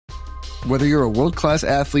Whether you're a world-class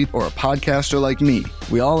athlete or a podcaster like me,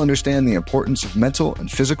 we all understand the importance of mental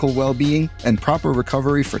and physical well-being and proper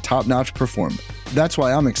recovery for top-notch performance. That's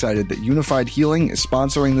why I'm excited that Unified Healing is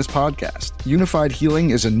sponsoring this podcast. Unified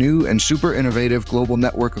Healing is a new and super innovative global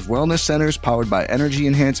network of wellness centers powered by Energy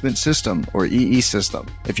Enhancement System, or EE System.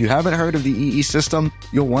 If you haven't heard of the EE System,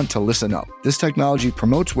 you'll want to listen up. This technology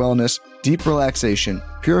promotes wellness, deep relaxation,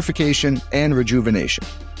 purification, and rejuvenation.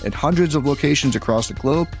 In hundreds of locations across the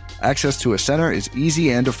globe, access to a center is easy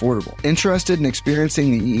and affordable. Interested in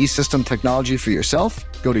experiencing the EE System technology for yourself?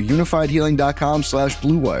 Go to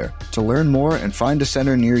unifiedhealing.com/bluewire to learn more and find a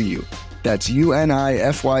center near you. That's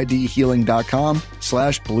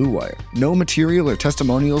unifydhealing.com/bluewire. No material or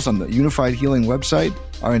testimonials on the Unified Healing website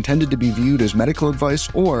are intended to be viewed as medical advice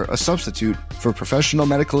or a substitute for professional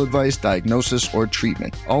medical advice, diagnosis, or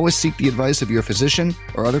treatment. Always seek the advice of your physician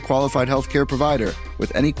or other qualified healthcare provider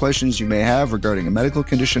with any questions you may have regarding a medical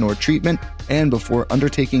condition or treatment and before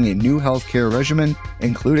undertaking a new healthcare regimen,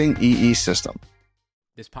 including EE System.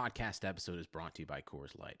 This podcast episode is brought to you by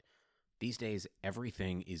Coors Light. These days,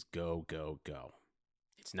 everything is go, go, go.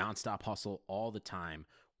 It's nonstop hustle all the time.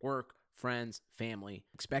 Work, friends, family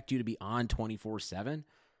expect you to be on 24/7.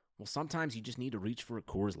 Well, sometimes you just need to reach for a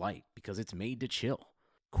Coors Light because it's made to chill.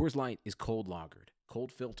 Coors Light is cold lagered,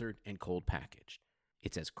 cold filtered, and cold packaged.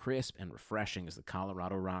 It's as crisp and refreshing as the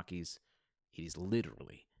Colorado Rockies. It is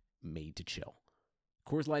literally made to chill.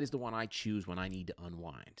 Coors Light is the one I choose when I need to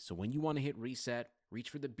unwind. So when you want to hit reset,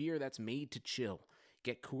 reach for the beer that's made to chill.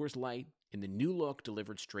 Get Coors Light in the new look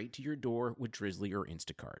delivered straight to your door with Drizzly or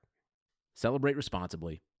Instacart. Celebrate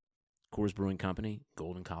responsibly. Coors Brewing Company,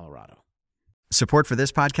 Golden, Colorado. Support for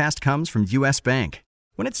this podcast comes from U.S. Bank.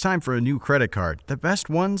 When it's time for a new credit card, the best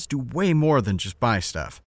ones do way more than just buy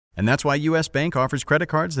stuff. And that's why U.S. Bank offers credit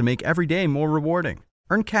cards that make every day more rewarding.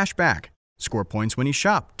 Earn cash back, score points when you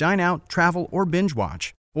shop, dine out, travel, or binge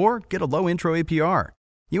watch, or get a low intro APR.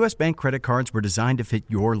 U.S. Bank credit cards were designed to fit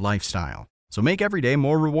your lifestyle. So make every day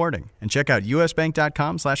more rewarding and check out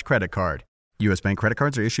usbank.com/credit card. U.S. Bank credit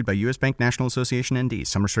cards are issued by U.S. Bank National Association ND.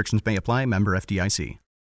 Some restrictions may apply. Member FDIC.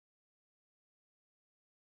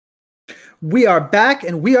 We are back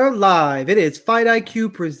and we are live. It is Fight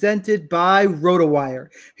IQ presented by RotoWire.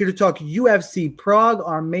 Here to talk UFC Prague.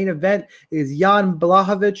 Our main event is Jan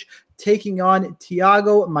Blachowicz taking on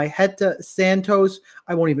Thiago Marreta Santos.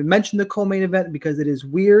 I won't even mention the co-main event because it is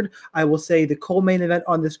weird. I will say the co-main event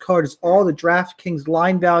on this card is all the DraftKings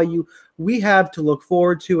line value we have to look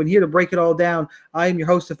forward to. And here to break it all down, I am your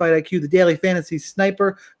host of Fight IQ, the Daily Fantasy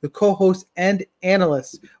Sniper, the co-host and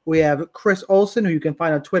analyst. We have Chris Olson, who you can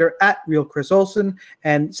find on Twitter at RealChrisOlson,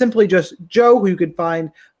 and simply just Joe, who you can find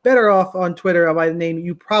better off on Twitter by the name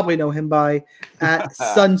you probably know him by, at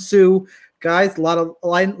Sun Tzu. Guys, a lot of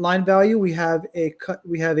line value. We have a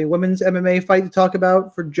women's MMA fight to talk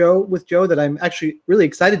about with Joe that I'm actually really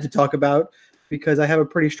excited to talk about because I have a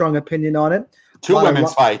pretty strong opinion on it. Two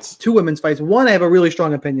women's fights. One I have a really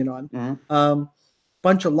strong opinion on. Mm-hmm.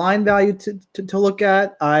 Bunch of line value to look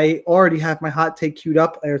at. I already have my hot take queued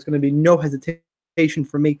up. There's going to be no hesitation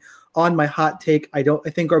for me on my hot take. I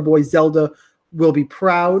think our boy Zelda will be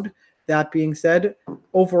proud. That being said,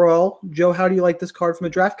 overall, Joe, how do you like this card from a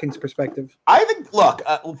DraftKings perspective? I think, look,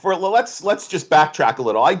 let's just backtrack a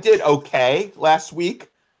little. I did okay last week.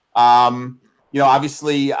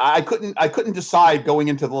 Obviously, I couldn't decide going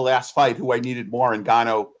into the last fight who I needed more,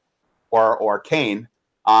 Ngannou or Kane,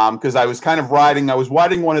 because I was kind of riding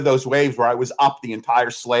one of those waves where I was up the entire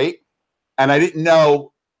slate, and I didn't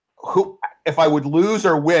know if I would lose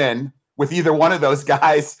or win with either one of those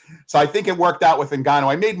guys. So I think it worked out with Ngannou.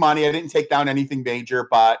 I made money. I didn't take down anything major,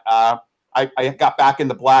 but I got back in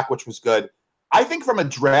the black, which was good. I think from a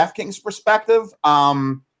DraftKings perspective,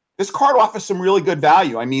 this card offers some really good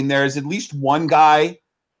value. I mean, there's at least one guy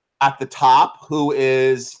at the top who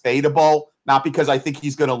is fadeable, not because I think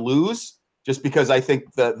he's going to lose, just because I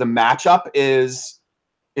think the matchup is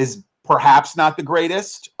perhaps not the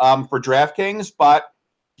greatest for DraftKings. But,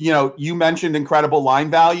 you mentioned incredible line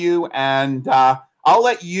value, and I'll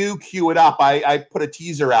let you cue it up. I put a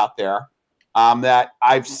teaser out there that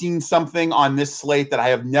I've seen something on this slate that I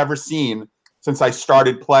have never seen since I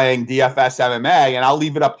started playing DFS MMA, and I'll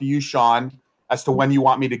leave it up to you, Sean, as to when you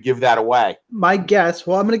want me to give that away. My guess,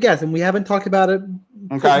 I'm going to guess, and we haven't talked about it.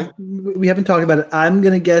 Okay. We haven't talked about it. I'm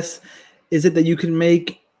going to guess, is it that you can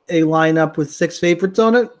make a lineup with 6 favorites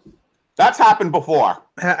on it? That's happened before.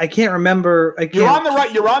 I can't remember. You're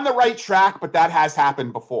on the right track, but that has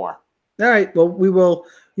happened before. All right. Well, we will.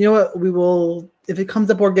 You know what? We will. If it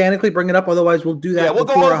comes up organically, bring it up. Otherwise, we'll do that. Yeah, we'll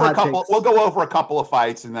go over a couple. We'll go over a couple of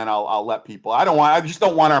fights, and then I'll let people. I just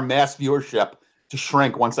don't want our mass viewership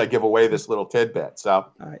shrink once I give away this little tidbit. So,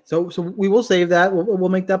 all right. So we will save that. We'll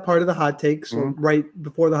make that part of the hot takes right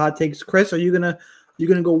before the hot takes. Chris, are you gonna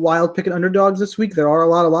go wild picking underdogs this week? There are a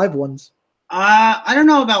lot of live ones. I don't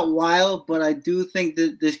know about wild, but I do think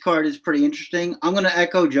that this card is pretty interesting. I'm going to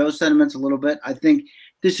echo Joe's sentiments a little bit. I think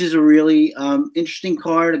this is a really interesting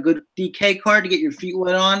card, a good DK card to get your feet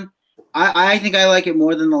wet on. I think I like it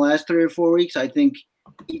more than the last 3 or 4 weeks. I think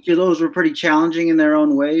each of those were pretty challenging in their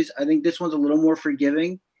own ways. I think this one's a little more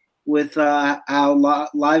forgiving with how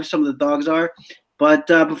live some of the dogs are. But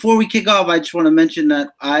before we kick off, I just want to mention that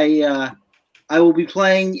I will be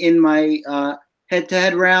playing in my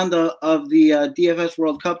head-to-head round of the DFS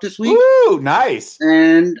World Cup this week. Ooh, nice.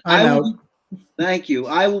 And thank you.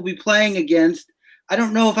 I will be playing against, I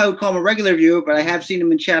don't know if I would call him a regular viewer, but I have seen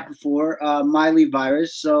him in chat before, Miley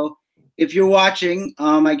Virus. So if you're watching,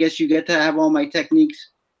 I guess you get to have all my techniques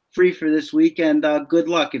free for this week, and good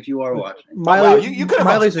luck if you are watching. Miley, you could have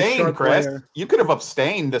Miley's abstained, Chris. Player. You could have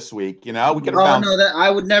abstained this week. We could have found. No, that I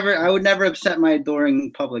would never upset my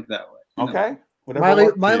adoring public that way. Okay.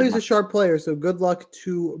 Miley's a sharp player, so good luck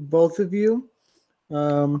to both of you.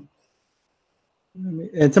 And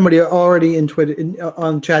somebody already in Twitter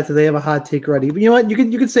on chat said they have a hot take ready. But you know what? You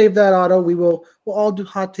can save that, Otto. We'll all do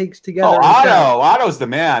hot takes together. Oh, Otto's the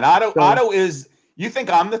man. Otto is. You think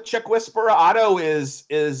I'm the chick whisperer? Otto is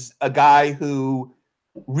a guy who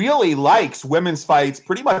really likes women's fights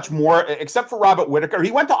pretty much more, except for Robert Whittaker.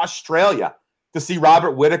 He went to Australia to see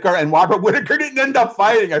Robert Whittaker, and Robert Whittaker didn't end up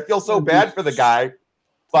fighting. I feel so bad for the guy.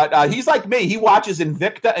 But he's like me. He watches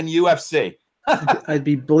Invicta and UFC. I'd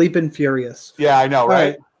be bleeping furious. Yeah, I know,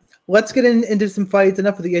 right? Let's get into some fights.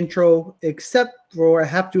 Enough of the intro, except for I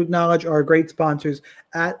have to acknowledge our great sponsors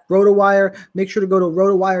at RotoWire. Make sure to go to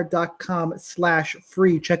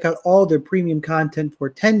rotowire.com/free. Check out all their premium content for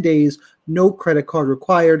 10 days. No credit card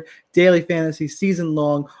required. Daily fantasy, season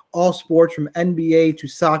long, all sports from NBA to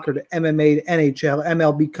soccer to MMA to NHL,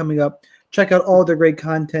 MLB coming up. Check out all their great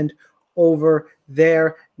content over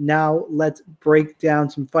there. Now let's break down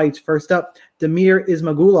some fights. First up, Damir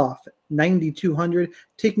Ismagulov, 9,200,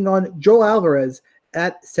 taking on Joe Alvarez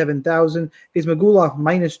at 7,000. Ismagulov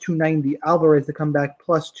minus 290. Alvarez to come back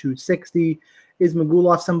plus 260.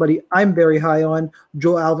 Ismagulov, somebody I'm very high on.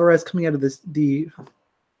 Joe Alvarez coming out of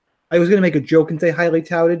I was going to make a joke and say highly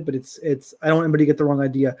touted, but it's I don't want anybody to get the wrong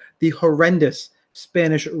idea. The horrendous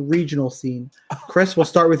Spanish regional scene. Chris, we'll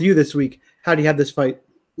start with you this week. How do you have this fight?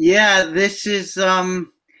 Yeah, this is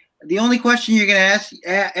the only question you're going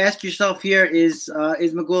to ask yourself here is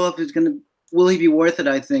Ismagulov will he be worth it?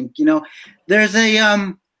 I think there's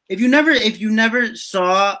a if you never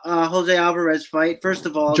saw Jose Alvarez fight, first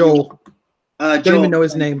of all, Joel, don't even know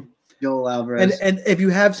his name. Joel Alvarez, and if you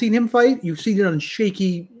have seen him fight, you've seen it on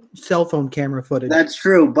shaky cell phone camera footage. That's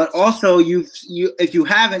true, but also if you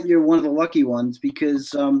haven't, you're one of the lucky ones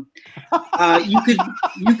because you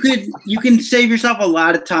can save yourself a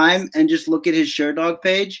lot of time and just look at his SureDog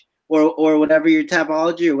page or whatever your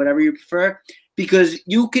Tapology or whatever you prefer, because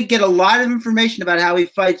you could get a lot of information about how he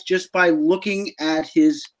fights just by looking at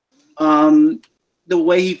his the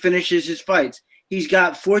way he finishes his fights. He's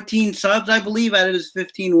got 14 subs, I believe, out of his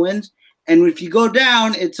 15 wins, and if you go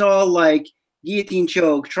down, it's all like guillotine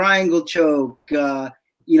choke, triangle choke,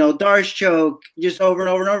 Darce choke, just over and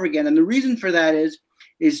over and over again. And the reason for that is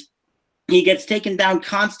he gets taken down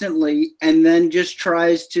constantly and then just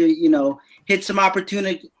tries to, hit some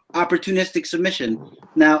opportunistic submission.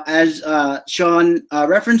 Now, as Sean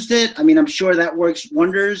referenced it, I mean, I'm sure that works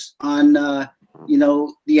wonders on, the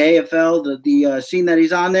AFL, the scene that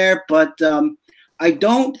he's on there. But I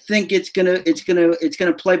don't think it's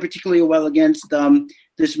gonna play particularly well against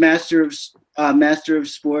this master of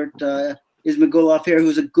sport Ismagulov here,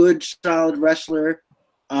 who's a good, solid wrestler.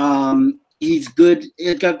 He's good.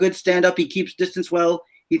 He's got good stand up. He keeps distance well.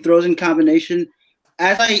 He throws in combination.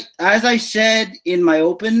 As I said in my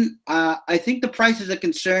open, I think the price is a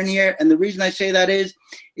concern here, and the reason I say that is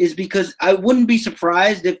because I wouldn't be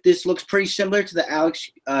surprised if this looks pretty similar to the Alex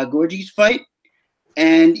Gorgees fight.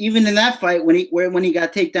 And even in that fight, when he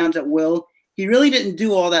got takedowns at will, he really didn't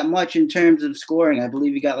do all that much in terms of scoring. I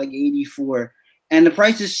believe he got like 84. And the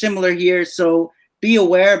price is similar here, so be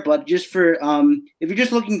aware. But just for if you're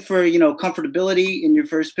just looking for comfortability in your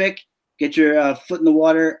first pick, get your foot in the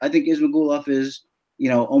water. I think Ismagulov is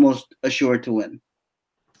almost assured to win.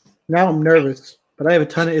 Now I'm nervous, but I have a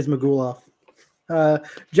ton of Ismagulov.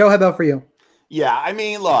 Joe, how about for you? Yeah, I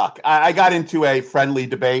mean, look, I got into a friendly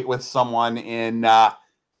debate with someone in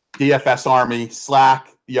DFS Army Slack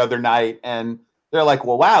the other night, and they're like,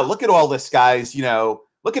 well, wow, look at all this guy's,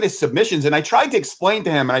 look at his submissions. And I tried to explain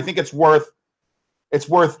to him, and I think it's worth it's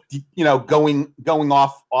worth, going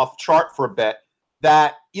off chart for a bit,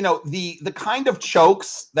 that, the kind of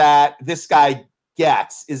chokes that this guy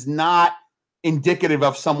gets is not indicative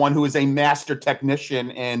of someone who is a master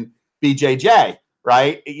technician in BJJ,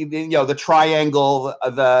 right? The triangle,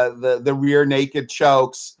 the rear naked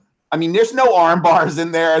chokes. I mean, there's no arm bars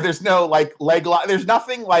in there. There's no leg lock. There's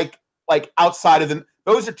nothing like outside of them.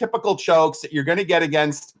 Those are typical chokes that you're going to get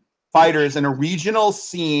against fighters in a regional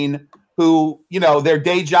scene who, their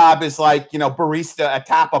day job is barista at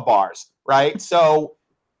Tapa bars, right? So,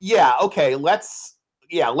 yeah, okay, let's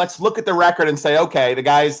look at the record and say, okay, the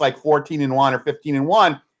guy's 14-1 or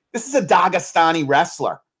 15-1. This is a Dagestani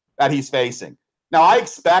wrestler that he's facing. Now, I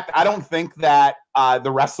don't think that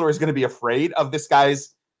the wrestler is going to be afraid of this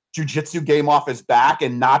guy's jiu-jitsu game off his back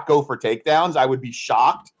and not go for takedowns. I would be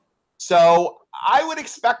shocked. So I would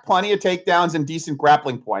expect plenty of takedowns and decent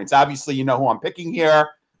grappling points. Obviously, you know who I'm picking here.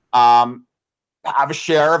 Have a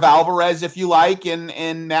share of Alvarez if you like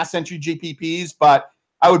in mass entry GPPs, but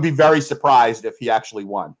I would be very surprised if he actually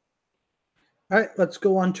won. All right, let's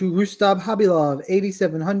go on to Rustab Khabilov,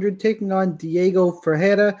 8,700, taking on Diego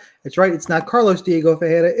Ferreira. That's right, it's not Carlos Diego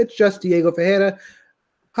Ferreira, it's just Diego Ferreira.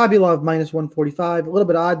 Khabilov minus 145. A little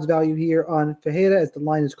bit of odds value here on Ferreira as the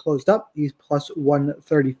line is closed up. He's plus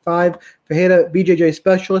 135. Ferreira, BJJ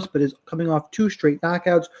specialist, but is coming off 2 straight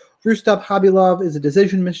knockouts. Rustab Khabilov is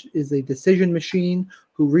a decision machine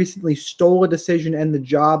who recently stole a decision and the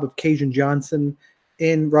job of Kajan Johnson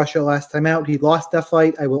in Russia last time out. He lost that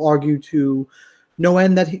fight. I will argue to no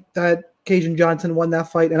end that Kajan Johnson won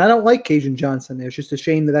that fight, and I don't like Kajan Johnson. It's just a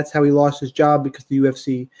shame that that's how he lost his job because the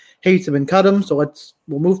UFC hates him and cut him. So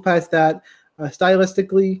we'll move past that.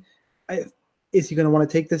 Stylistically, is he going to want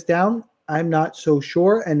to take this down? I'm not so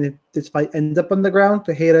sure. And if this fight ends up on the ground,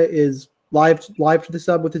 Ferreira is live to the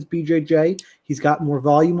sub with his BJJ. He's got more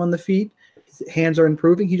volume on the feet. His hands are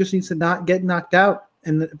improving. He just needs to not get knocked out.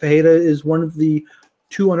 And Ferreira is one of the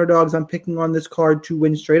 2 underdogs I'm picking on this card to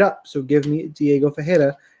win straight up. So give me Diego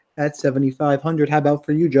Ferreira at 7,500. How about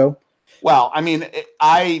for you, Joe? Well, I mean,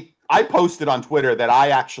 I posted on Twitter that I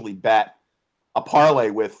actually bet a parlay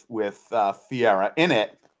with Ferreira in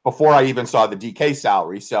it before I even saw the DK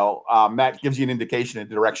salary. So that gives you an indication of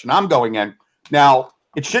the direction I'm going in. Now,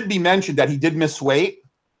 it should be mentioned that he did miss weight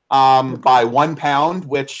by 1 pound,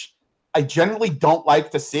 which I generally don't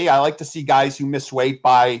like to see. I like to see guys who miss weight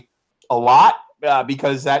by a lot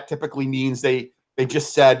because that typically means they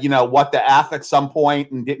just said, what the F at some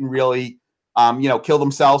point and didn't really, kill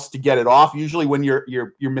themselves to get it off. Usually when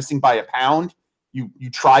you're missing by a pound, you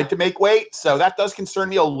tried to make weight. So that does concern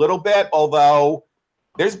me a little bit, although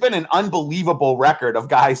there's been an unbelievable record of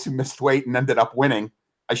guys who missed weight and ended up winning.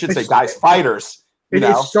 I should say fighters.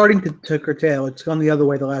 It's starting to curtail. It's gone the other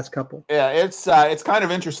way the last couple. Yeah, it's kind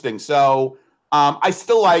of interesting. So I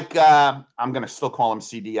still like, I'm going to still call him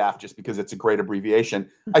CDF just because it's a great abbreviation.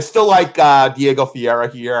 I still like Diego Ferreira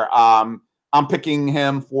here. I'm picking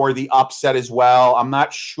him for the upset as well. I'm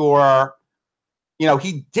not sure.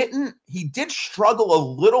 He did struggle a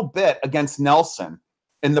little bit against Nelson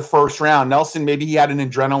in the first round. Nelson, maybe he had an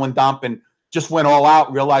adrenaline dump and just went all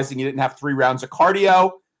out, realizing he didn't have 3 rounds of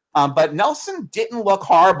cardio. But Nelson didn't look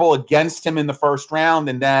horrible against him in the first round.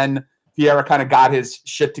 And then Ferreira kind of got his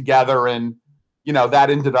shit together and, that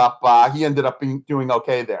ended up, he ended up doing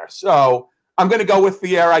okay there. So I'm going to go with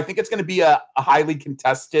Ferreira. I think it's going to be a highly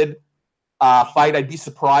contested fight. I'd be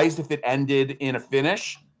surprised if it ended in a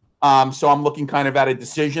finish. So I'm looking kind of at a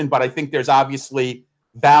decision, but I think there's obviously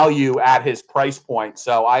value at his price point.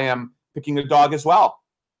 So I am picking the dog as well.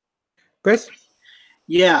 Chris?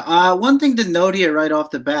 Yeah. One thing to note here right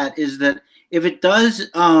off the bat is that if it does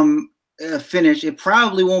finish, it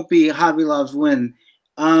probably won't be Khabilov's win.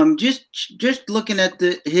 Just looking at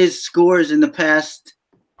his scores in the past,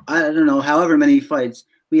 I don't know, however many fights.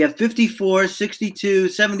 We have 54, 62,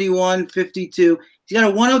 71, 52. He's got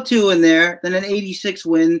a 102 in there, then an 86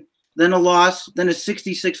 win, then a loss, then a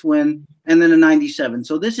 66 win, and then a 97.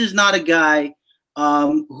 So this is not a guy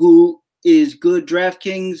who is good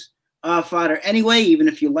DraftKings fodder anyway, even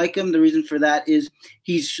if you like him. The reason for that is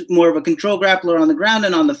he's more of a control grappler on the ground,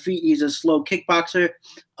 and on the feet he's a slow kickboxer.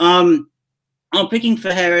 I'm picking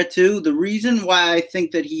Ferreira too. The reason why I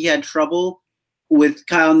think that he had trouble with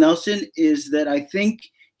Kyle Nelson is that I think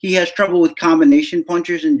he has trouble with combination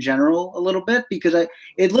punchers in general a little bit, because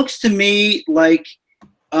it looks to me like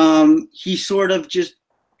he sort of just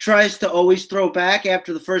tries to always throw back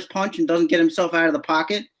after the first punch and doesn't get himself out of the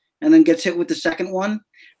pocket and then gets hit with the second one.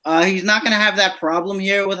 He's not going to have that problem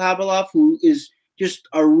here with Khabilov, who is just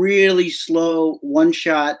a really slow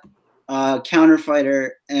one-shot counter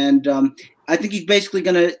fighter. And I think he's basically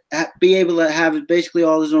going to be able to have basically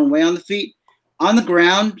all his own way on the feet. On the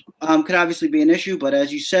ground could obviously be an issue, but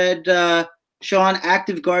as you said, Sean,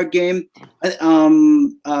 active guard game.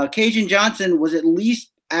 Cajun Johnson was at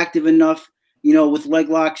least active enough, with leg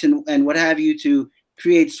locks and what have you, to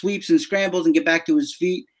create sweeps and scrambles and get back to his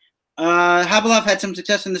feet. Khabilov had some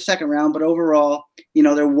success in the second round, but overall,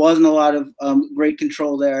 there wasn't a lot of great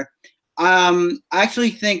control there. I actually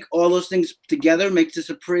think all those things together makes this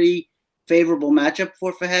a pretty favorable matchup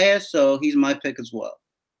for Fages, so he's my pick as well.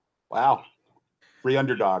 Wow. 3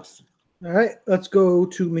 underdogs. All right, let's go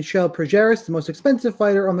to Michel Prazeres, the most expensive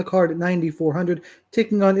fighter on the card at 9,400,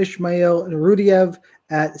 taking on Ismail Narudiev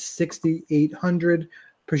at 6,800.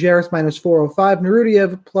 Prazeres minus 405,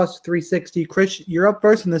 Narudiev plus 360. Chris, you're up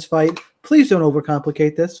first in this fight. Please don't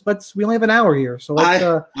overcomplicate this. We only have an hour here, so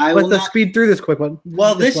let's speed through this quick one.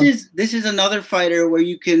 Well, this is another fighter where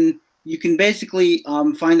you can basically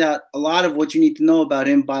find out a lot of what you need to know about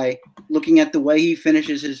him by looking at the way he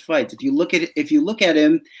finishes his fights. If you look at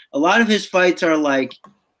him, a lot of his fights are like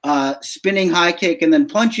spinning high kick and then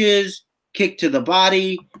punches, kick to the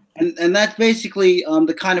body, and that's basically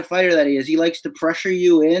the kind of fighter that he is. He likes to pressure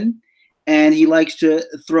you in, and he likes to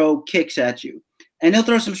throw kicks at you. And he'll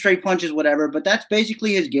throw some straight punches, whatever, but that's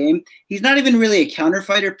basically his game. He's not even really a counter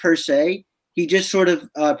fighter per se. He just sort of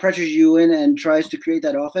pressures you in and tries to create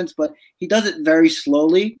that offense, but he does it very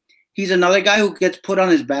slowly. He's another guy who gets put on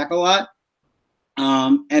his back a lot.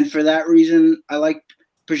 And for that reason, I like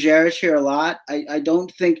Prazeres here a lot. I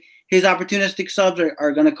don't think his opportunistic subs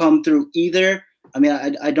are going to come through either. I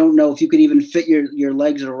mean, I don't know if you could even fit your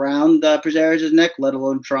legs around Prazeres' neck, let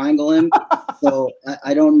alone triangle him. So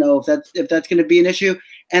I don't know if that's going to be an issue.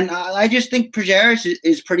 And I just think Prazeres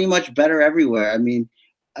is pretty much better everywhere. I mean,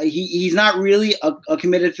 he's not really a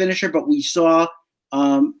committed finisher, but we saw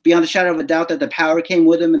beyond a shadow of a doubt that the power came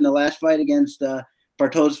with him in the last fight against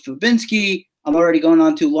Bartosz Fabinski. I'm already going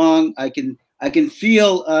on too long. I can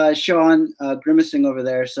feel Sean grimacing over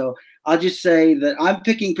there. So I'll just say that I'm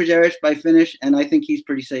picking Prazeres by finish, and I think he's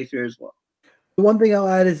pretty safe here as well. The one thing I'll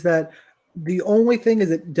add is that the only thing is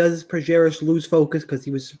that does Prazeres lose focus because he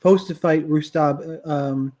was supposed to fight Rustab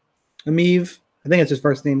Amiv. I think that's his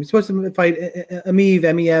first name. He's supposed to fight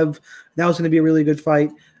Emiev. That was going to be a really good fight.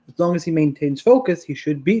 As long as he maintains focus, he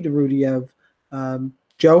should beat Narudiev.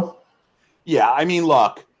 Joe? Yeah, I mean,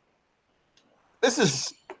 look, this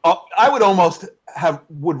is I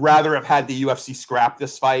would rather have had the UFC scrap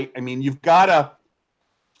this fight. I mean, you've got a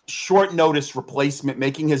short notice replacement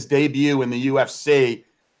making his debut in the UFC,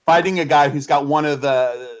 fighting a guy who's got one of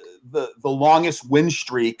the longest win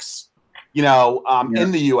streaks, in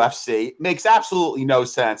the UFC. Makes absolutely no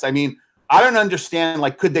sense. I mean, I don't understand,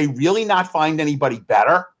 could they really not find anybody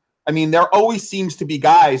better? I mean, there always seems to be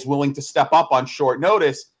guys willing to step up on short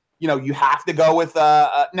notice. You have to go with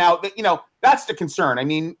now, that's the concern. I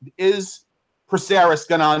mean, is Prazeres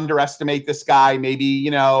going to underestimate this guy? Maybe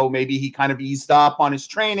he kind of eased up on his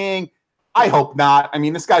training. I hope not. I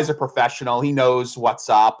mean, this guy's a professional. He knows what's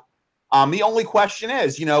up. The only question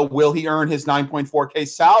is, will he earn his 9.4K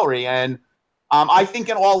salary? And I think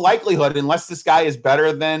in all likelihood, unless this guy is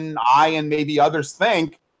better than I and maybe others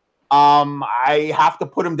think, I have to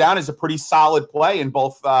put him down as a pretty solid play in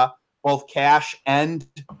both cash and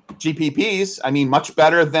GPPs. I mean, much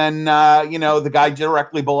better than, the guy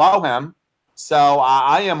directly below him. So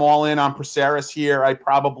I am all in on Prazeres here.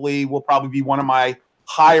 Will probably be one of my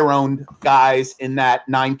higher owned guys in that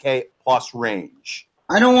 9K plus range.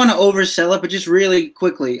 I don't want to oversell it, but just really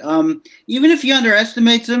quickly, even if he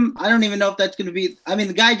underestimates him, I don't even know if that's going to be. I mean,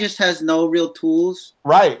 the guy just has no real tools.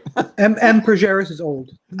 Right. and Prazeres is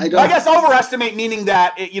old. I guess overestimate meaning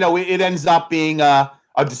that it ends up being a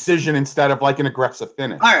decision instead of an aggressive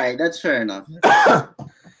finish. All right, that's fair enough. All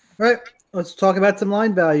right, let's talk about some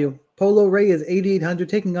line value. Polo Ray is 8,800,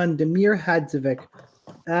 taking on Damir Hadzovic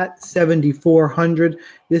at 7,400.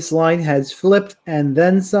 This line has flipped and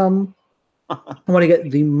then some. I want to get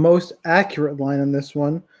the most accurate line on this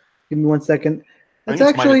one. Give me 1 second. It's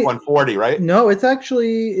actually minus 140, right? No, it's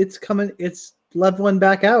leveling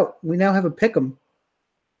back out. We now have a pick'em.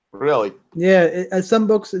 Really? Yeah. At some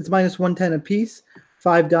books, it's minus 110 a piece.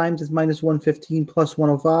 5 Dimes is minus 115 plus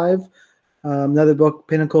 105. Another book,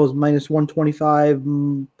 Pinnacle, is minus 125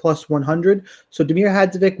 plus 100. So Damir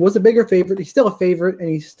Hadzovic was a bigger favorite. He's still a favorite, and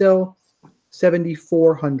he's still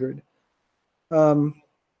 7,400.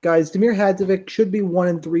 Guys, Damir Hadzovic should be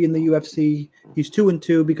 1-3 in the UFC. He's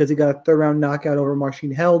 2-2 because he got a third-round knockout over Marcin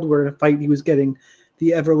Held, where in a fight he was getting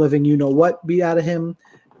the ever-living you-know-what beat out of him.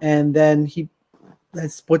 And then he had a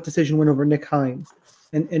split decision win over Nick Hines.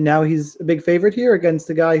 And now he's a big favorite here against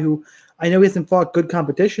the guy who I know he hasn't fought good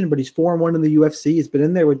competition, but he's 4-1 in the UFC. He's been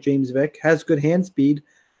in there with James Vick, has good hand speed.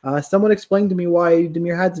 Someone explained to me why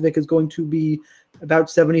Damir Hadzovic is going to be about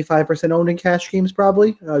 75% owned in cash games,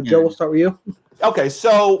 probably. Joe, we'll start with you. Okay,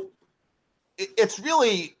 so it's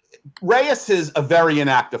really Reyes is a very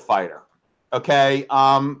inactive fighter. Okay,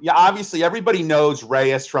 yeah, obviously everybody knows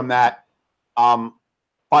Reyes from that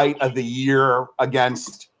fight of the year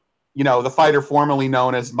against, the fighter formerly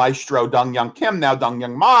known as Maestro Dong Young Kim, now Dong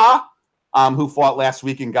Young Ma, who fought last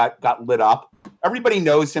week and got lit up. Everybody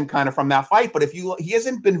knows him kind of from that fight, but he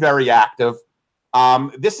hasn't been very active.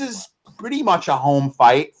 This is pretty much a home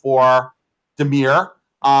fight for Damir.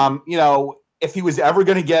 If he was ever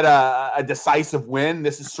going to get a decisive win,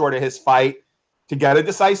 this is sort of his fight to get a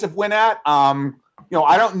decisive win at. I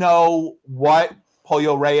don't know what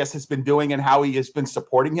Pollo Reyes has been doing and how he has been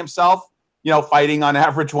supporting himself, fighting on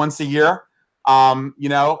average once a year.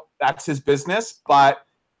 That's his business, but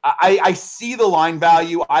I see the line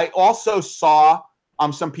value. I also saw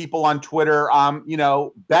some people on Twitter,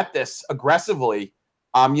 bet this aggressively,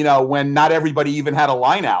 when not everybody even had a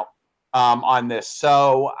line out on this.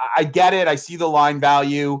 So I get it. I see the line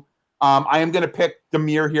value. I am going to pick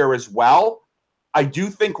Damir here as well. I do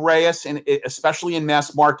think Reyes, especially in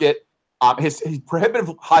mass market, his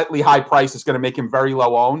prohibitively high price is going to make him very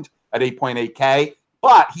low owned at 8.8K.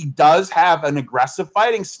 But he does have an aggressive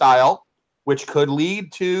fighting style, which could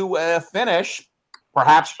lead to a finish,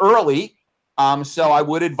 perhaps early. So I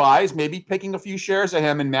would advise maybe picking a few shares of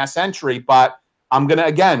him in mass entry. But I'm going to,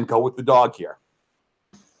 again, go with the dog here.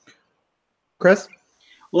 Chris?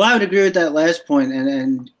 Well, I would agree with that last point.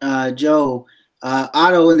 And Joe,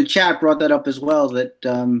 Otto in the chat brought that up as well, that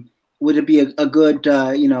would it be a good,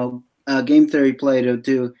 game theory play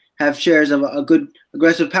to have shares of a good,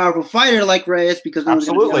 aggressive, powerful fighter like Reyes? Because no one's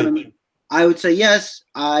gonna be on him. I would say yes.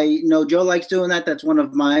 I know Joe likes doing that. That's one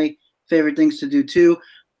of my favorite things to do too.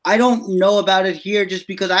 I don't know about it here just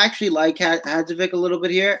because I actually like Hadzovic a little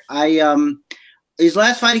bit here. His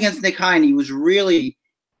last fight against Nick Hein, he was really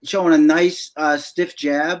showing a nice stiff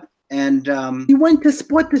jab, and he went to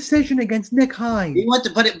split decision against Nick Hein. He went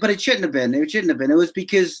to, but it shouldn't have been. It shouldn't have been. It was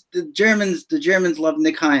because the Germans love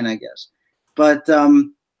Nick Hein, I guess. But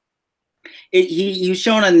he was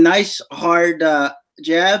showing a nice hard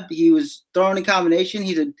jab. He was throwing a combination.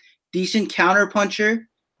 He's a decent counter puncher.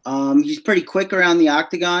 He's pretty quick around the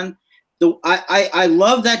octagon. I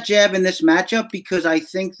love that jab in this matchup because I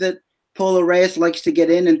think that Pollo Reyes likes to get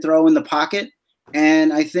in and throw in the pocket,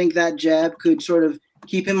 and I think that jab could sort of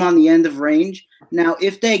keep him on the end of range. Now,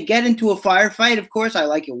 if they get into a firefight, of course, I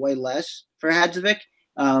like it way less for Hadzovic.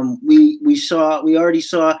 We already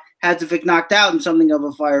saw Hadzovic knocked out in something of a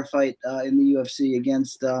firefight in the UFC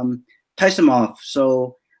against Taisimov.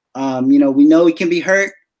 So, we know he can be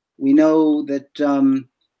hurt. We know that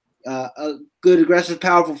good, aggressive,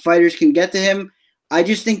 powerful fighters can get to him. I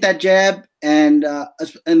just think that jab and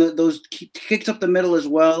those kicks up the middle as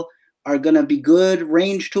well are going to be good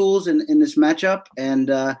range tools in this matchup. And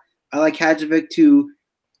I like Hadzovic to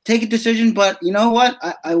take a decision, but you know what?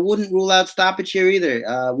 I wouldn't rule out stoppage here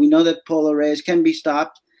either. We know that Pollo Reyes can be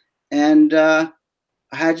stopped, and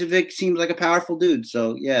Hadzovic seems like a powerful dude.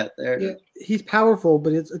 So yeah, he's powerful,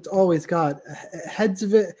 but it's always got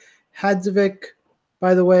Hadzovic,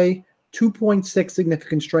 by the way, 2.6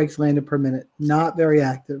 significant strikes landed per minute. Not very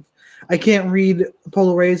active. I can't read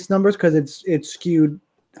Pollo Reyes numbers because it's skewed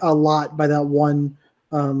a lot by that one,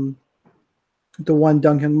 the one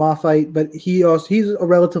Dong Hyun Ma fight. But he's a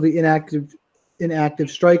relatively inactive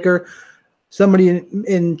striker. Somebody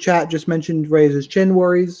in chat just mentioned Reyes' chin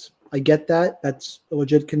worries. I get that. That's a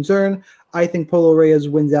legit concern. I think Pollo Reyes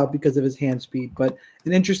wins out because of his hand speed. But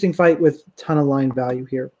an interesting fight with a ton of line value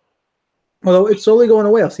here. Although it's slowly going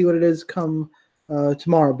away. I'll see what it is come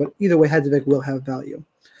tomorrow. But either way, Hadzovic will have value.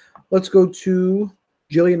 Let's go to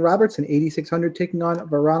Jillian Robertson, 8,600, taking on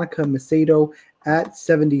Veronica Macedo at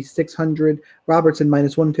 7,600. Robertson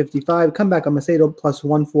minus 155. Come back on Macedo plus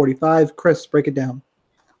 145. Chris, break it down.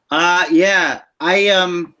 Yeah.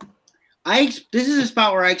 This is a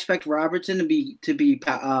spot where I expect Robertson to be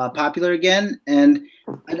popular again. And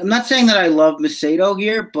I'm not saying that I love Macedo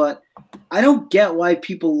here, but I don't get why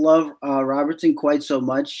people love Robertson quite so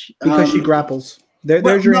much. Because she grapples.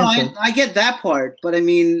 There's your answer. I get that part, but I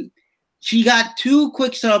mean, she got 2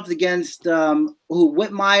 quick subs against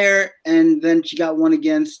Whitmire, and then she got one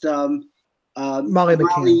against Molly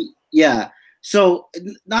McCann. Yeah. So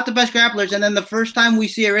not the best grapplers. And then the first time we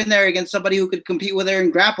see her in there against somebody who could compete with her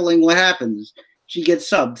in grappling, what happens? She gets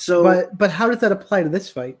subbed. So, but how does that apply to this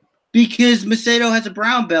fight? Because Macedo has a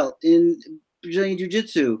brown belt in Brazilian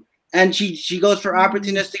Jiu-Jitsu. and she goes for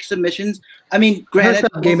opportunistic submissions. I mean, Her granted,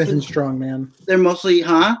 sub game isn't strong, man. they're mostly,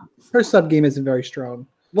 Her sub game isn't very strong.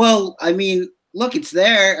 Well, I mean, look, it's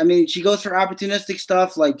there. I mean, she goes for opportunistic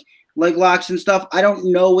stuff like leg locks and stuff. I don't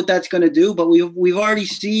know what that's going to do, but we've already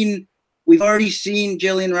seen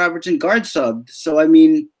Jillian Robertson guard sub. So I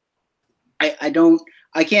mean,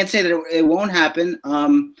 I can't say that it won't happen.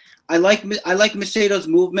 I like Macedo's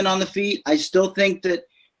movement on the feet. I still think that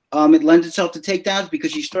it lends itself to takedowns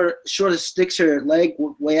because she sort of sticks her leg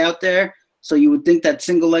way out there. So you would think that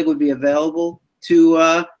single leg would be available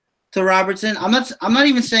to Robertson. I'm not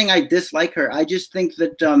even saying I dislike her. I just think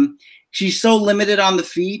that she's so limited on the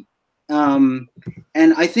feet, and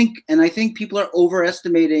I think people are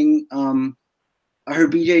overestimating her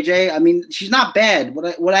BJJ. I mean, she's not bad.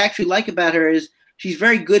 What I actually like about her is she's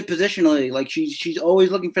very good positionally. Like she's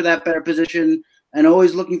always looking for that better position and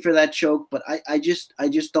always looking for that choke. But I just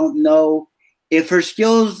don't know if her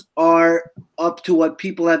skills are up to what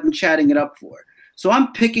people have been chatting it up for. So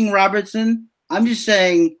I'm picking Robertson. I'm just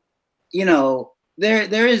saying, you know,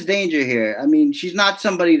 there is danger here. I mean, she's not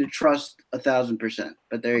somebody to trust 1,000%.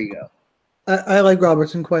 But there you go. I like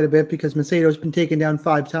Robertson quite a bit because Macedo's been taken down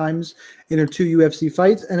 5 times in her 2 UFC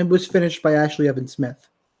fights, and it was finished by Ashley Evans Smith.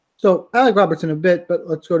 So I like Robertson a bit, but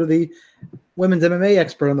let's go to the women's MMA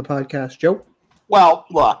expert on the podcast, Joe. Well,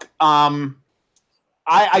 look,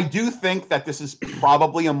 I do think that this is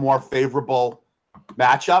probably a more favorable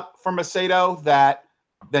matchup for Macedo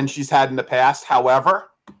than she's had in the past. However,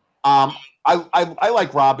 I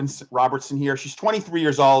like Robertson here. She's 23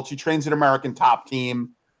 years old. She trains at American Top Team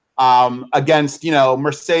against,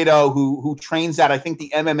 Macedo, who trains at, I think,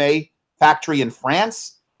 the MMA factory in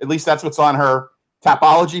France. At least that's what's on her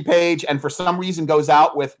Tapology page, and for some reason goes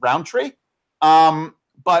out with Roundtree.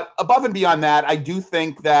 But above and beyond that, I do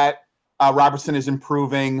think that Robertson is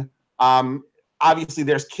improving. Obviously,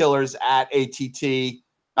 there's killers at ATT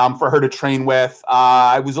for her to train with.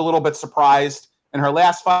 I was a little bit surprised in her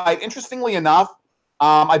last fight. Interestingly enough,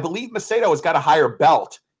 I believe Macedo has got a higher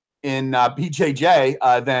belt in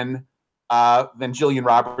BJJ than Jillian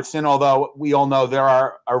Robertson, although we all know there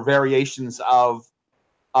are variations of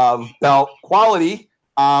belt quality.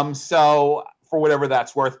 So for whatever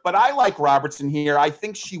that's worth. But I like Robertson here. I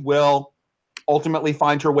think she will ultimately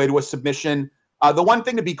find her way to a submission. The one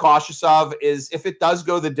thing to be cautious of is if it does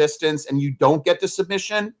go the distance and you don't get the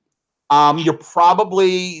submission, you're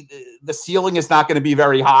probably, the ceiling is not going to be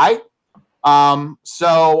very high.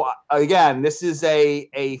 So again, this is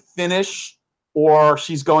a finish, or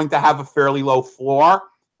she's going to have a fairly low floor.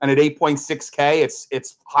 And at 8.6K,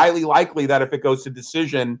 it's highly likely that if it goes to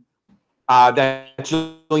decision, that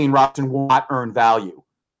Jillian Robertson will not earn value.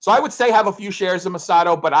 So I would say have a few shares of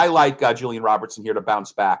Macedo, but I like Jillian Robertson here to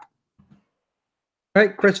bounce back. All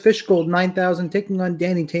right, Chris Fishgold, 9,000, taking on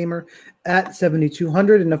Danny Tamer at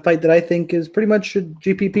 7,200 in a fight that I think is pretty much a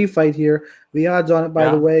GPP fight here. The odds on it, by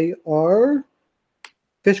the way, are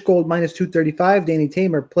Fishgold minus 235, Danny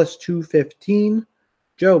Tamer plus 215.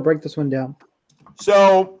 Joe, break this one down.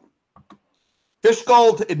 So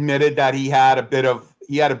Fishgold admitted that he had a bit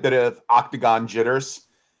of octagon jitters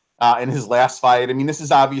in his last fight. I mean, this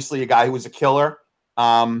is obviously a guy who was a killer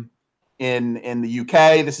in the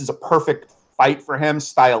UK. This is a perfect fight for him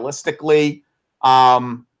stylistically.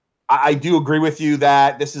 I do agree with you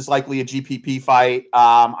that this is likely a GPP fight.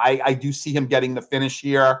 I do see him getting the finish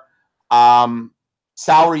here.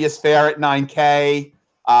 Salary is fair at 9K.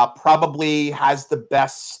 Probably has the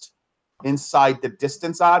best inside the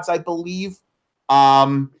distance odds, I believe.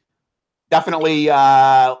 Definitely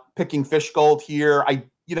picking Fishgold here.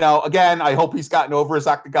 Again, I hope he's gotten over his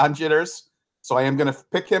octagon jitters. So I am going to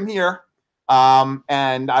pick him here.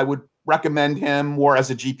 And I would recommend him more as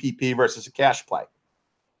a GPP versus a cash play.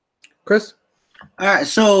 Chris? All right.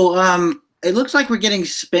 So it looks like we're getting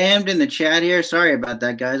spammed in the chat here. Sorry about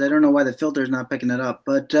that, guys. I don't know why the filter is not picking it up.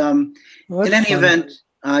 But in any event,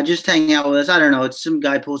 just hang out with us. I don't know. It's some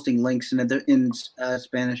guy posting links in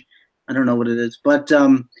Spanish. I don't know what it is. But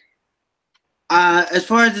as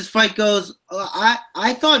far as this fight goes,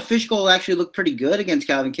 I thought Fishgold actually looked pretty good against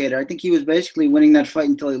Calvin Kattar. I think he was basically winning that fight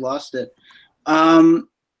until he lost it.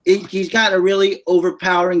 He's got a really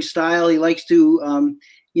overpowering style. He likes to,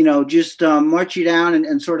 just march you down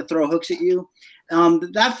and sort of throw hooks at you.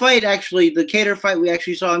 That fight, actually, the Kattar fight, we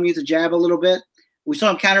actually saw him use a jab a little bit. We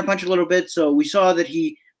saw him counterpunch a little bit, so we saw that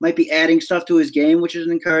he might be adding stuff to his game, which is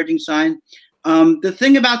an encouraging sign. The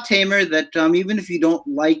thing about Tamer that even if you don't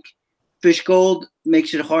like Fishgold,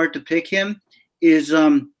 makes it hard to pick him is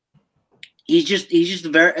he's just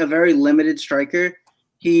a very limited striker.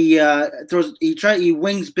 He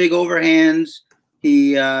wings big overhands.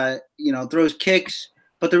 He throws kicks,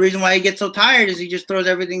 But the reason why he gets so tired is he just throws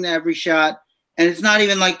everything to every shot. And it's not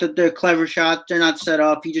even like they're clever shots. They're not set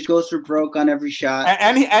up. He just goes for broke on every shot.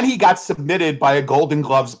 And he got submitted by a Golden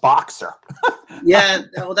Gloves boxer. Yeah,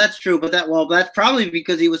 well, that's true. But that's probably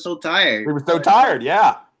because he was so tired. He was so tired,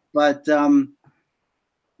 yeah. But yeah,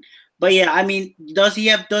 I mean, does he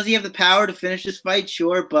have the power to finish this fight?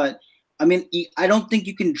 Sure, but I mean, I don't think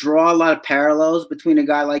you can draw a lot of parallels between a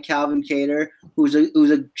guy like Calvin Kattar, who's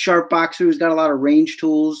a sharp boxer, who's got a lot of range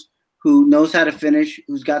tools, who knows how to finish,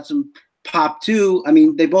 who's got some pop too. I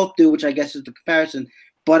mean, they both do, which I guess is the comparison.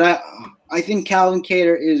 But I think Calvin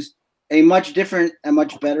Kattar is a much different and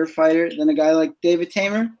much better fighter than a guy like David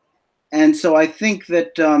Tamer, and so I think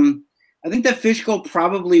that Fishgold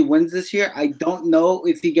probably wins this year. I don't know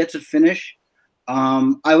if he gets a finish.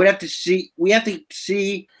 I would have to see. We have to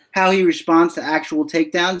see how he responds to actual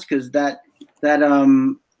takedowns, because that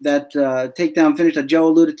takedown finish that Joe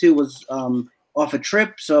alluded to was off a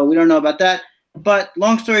trip, so we don't know about that. But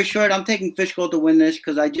long story short, I'm taking Fishgold to win this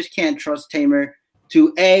because I just can't trust Tamer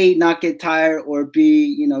to A, not get tired, or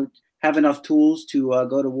B, have enough tools to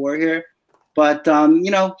go to war here. But,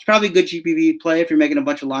 it's probably a good GPP play if you're making a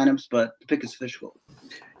bunch of lineups, but the pick is Fishgold.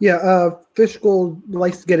 Yeah, Fishgold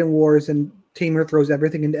likes to get in wars, and Tamer throws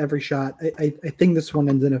everything into every shot. I think this one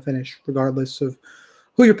ends in a finish, regardless of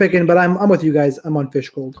who you're picking, but I'm with you guys. I'm on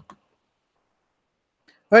Fishgold.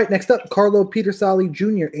 All right, next up, Carlo Pietrasoli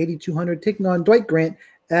Jr., 8,200, taking on Dwight Grant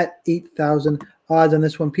at 8,000. Odds on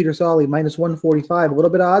this one, Pietrasoli minus 145. A little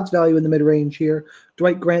bit of odds value in the mid-range here.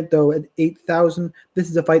 Dwight Grant, though, at 8,000. This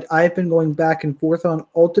is a fight I've been going back and forth on.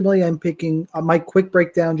 Ultimately, I'm picking my quick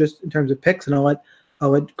breakdown just in terms of picks, and I'll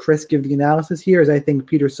let Chris give the analysis here, as I think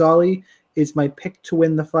Pietrasoli is my pick to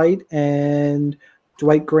win the fight, and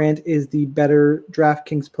Dwight Grant is the better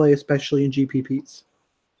DraftKings play, especially in GPPs.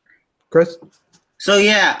 Chris? So,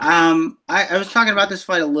 yeah, I was talking about this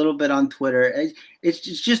fight a little bit on Twitter. It's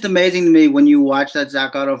just amazing to me when you watch that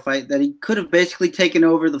Zak Ottow fight that he could have basically taken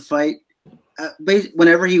over the fight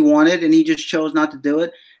whenever he wanted, and he just chose not to do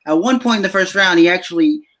it. At one point in the first round, he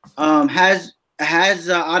actually has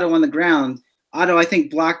Ottow on the ground. Ottow, I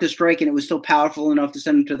think, blocked the strike, and it was still powerful enough to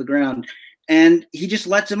send him to the ground. And he just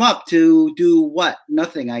lets him up to do what?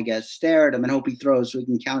 Nothing, I guess. Stare at him and hope he throws so he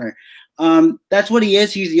can counter. That's what he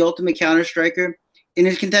is. He's the ultimate counter striker. In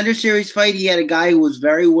his Contender Series fight, he had a guy who was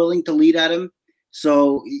very willing to lead at him.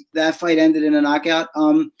 So that fight ended in a knockout.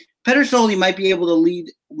 Pietrasoli might be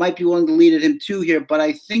willing to lead at him too here, but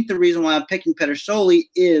I think the reason why I'm picking Pietrasoli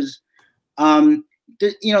is,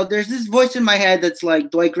 there's this voice in my head that's like,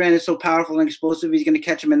 Dwight Grant is so powerful and explosive, he's going to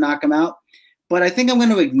catch him and knock him out. But I think I'm going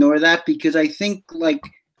to ignore that, because I think,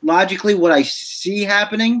 logically what I see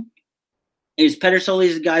happening is Pietrasoli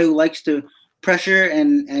is a guy who likes to pressure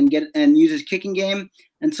and use his kicking game.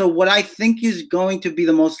 And so what I think is going to be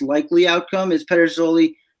the most likely outcome is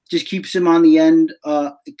Pietrasoli just keeps him on the end,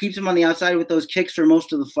 keeps him on the outside with those kicks for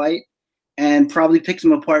most of the fight, and probably picks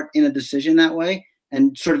him apart in a decision that way,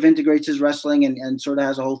 and sort of integrates his wrestling and sort of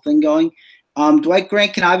has a whole thing going. Dwight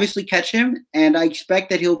Grant can obviously catch him, and I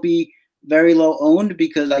expect that he'll be very low owned,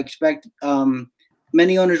 because I expect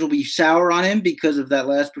many owners will be sour on him because of that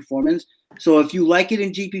last performance. So if you like it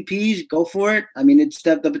in GPPs, go for it. I mean,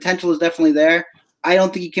 the potential is definitely there. I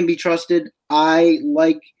don't think he can be trusted. I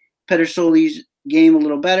like Pietrasoli's game a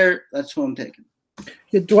little better. That's who I'm taking.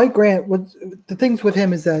 Yeah, Dwight Grant, the things with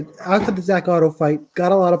him is that after the Zak Ottow fight,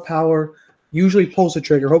 got a lot of power, usually pulls the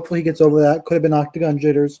trigger. Hopefully he gets over that. Could have been octagon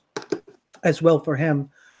jitters as well for him.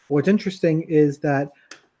 What's interesting is that,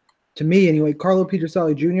 to me anyway, Carlo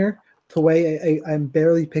Pietrasoli Jr., the way I'm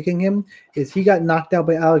barely picking him is he got knocked out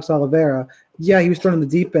by Alex Oliveira. Yeah, he was thrown in the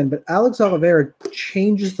deep end, but Alex Oliveira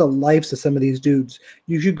changes the lives of some of these dudes.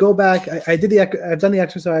 You should go back. I've done the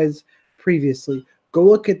exercise previously. Go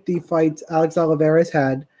look at the fights Alex Oliveira's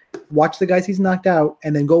had, watch the guys he's knocked out,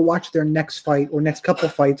 and then go watch their next fight or next couple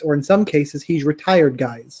fights, or in some cases, he's retired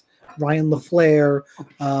guys. Ryan LaFleur.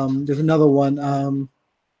 There's another one.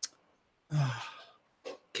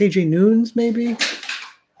 KJ Noons, maybe?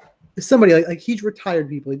 Somebody like he's retired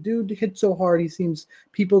people. Dude hit so hard,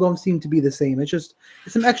 people don't seem to be the same. It's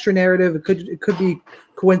some extra narrative. It could be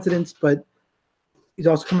coincidence, but he's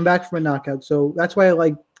also coming back from a knockout. So that's why I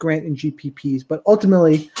like Grant in GPPs. But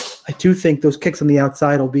ultimately, I do think those kicks on the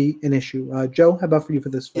outside will be an issue. Joe, how about for you for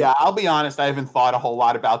this fight? Yeah, I'll be honest. I haven't thought a whole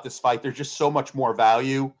lot about this fight. There's just so much more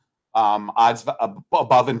value, odds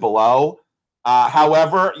above and below.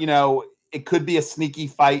 However, it could be a sneaky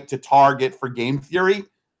fight to target for game theory.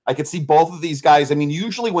 I could see both of these guys. I mean,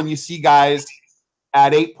 usually when you see guys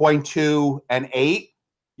at 8.2 and 8,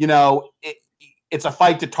 it's a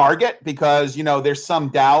fight to target because, there's some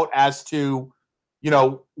doubt as to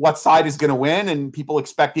what side is going to win, and people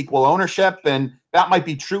expect equal ownership, and that might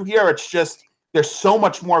be true here. It's just there's so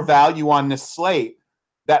much more value on this slate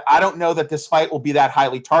that I don't know that this fight will be that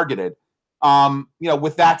highly targeted.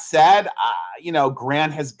 With that said,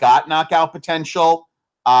 Grant has got knockout potential.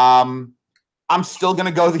 I'm still going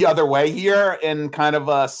to go the other way here in kind of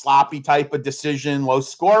a sloppy type of decision, low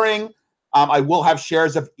scoring. I will have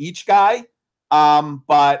shares of each guy,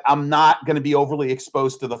 but I'm not going to be overly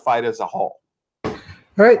exposed to the fight as a whole.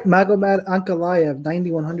 All right, Magomed Ankalaev,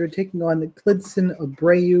 9,100, taking on Klidson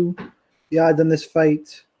Abreu. The odds on this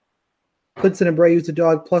fight: Klidson Abreu is a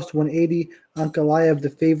dog plus 180. Ankalaev the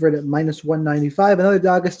favorite at minus 195. Another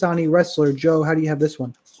Dagestani wrestler. Joe, how do you have this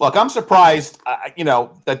one? Look, I'm surprised,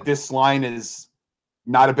 that this line is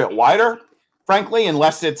not a bit wider, frankly,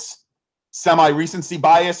 unless it's semi-recency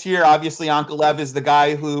bias here. Obviously, Ankalaev is the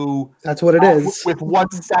guy who, that's what it is, with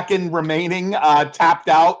 1 second remaining, tapped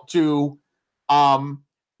out to,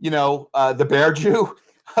 the Bear Jew,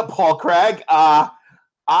 Paul Craig. I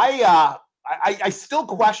still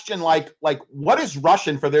question like what is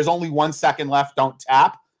Russian for there's only 1 second left, don't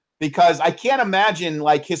tap, because I can't imagine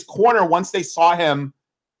like his corner once they saw him,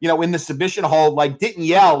 in the submission hold, like didn't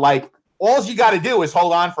yell like all you got to do is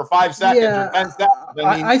hold on for 5 seconds. Yeah, or 10 seconds.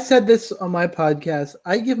 I said this on my podcast.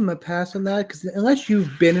 I give him a pass on that because unless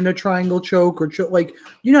you've been in a triangle choke or like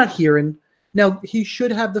you're not hearing. Now he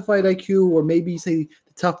should have the fight IQ or maybe say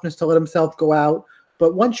the toughness to let himself go out.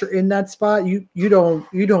 But once you're in that spot, you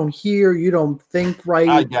don't hear, you don't think right.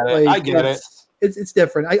 I get it. I get it. It's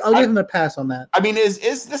different. I'll give him a pass on that. I mean, is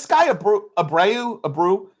this guy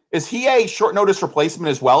Abreu? Is he a short notice replacement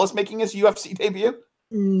as well as making his UFC debut?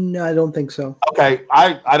 No, I don't think so. Okay,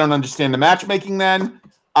 I don't understand the matchmaking then.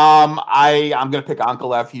 I'm going to pick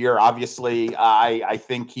Ankalaev here. Obviously, I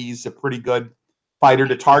think he's a pretty good fighter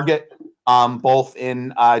to target, both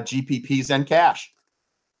in GPPs and cash.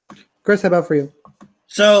 Chris, how about for you?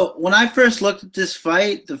 So when I first looked at this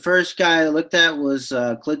fight, the first guy I looked at was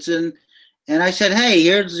Klidson, and I said, "Hey,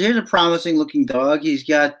 here's a promising looking dog. He's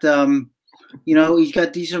got he's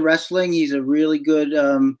got decent wrestling. He's a really good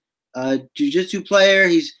jiu-jitsu player.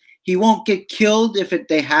 He won't get killed if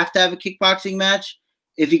they have to have a kickboxing match.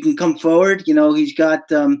 If he can come forward, he's got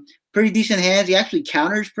pretty decent hands. He actually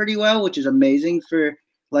counters pretty well, which is amazing for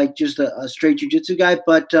like just a straight jiu-jitsu guy.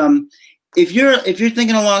 But if you're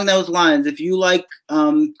thinking along those lines, if you like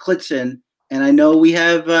Klidson, and I know we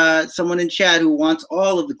have someone in chat who wants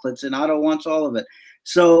all of the Klidson, Otto wants all of it.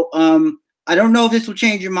 So I don't know if this will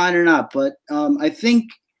change your mind or not, but I think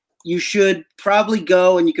you should probably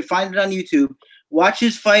go, and you can find it on YouTube, watch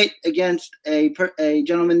his fight against a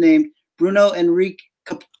gentleman named Bruno Enrique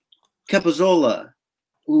Capozzola,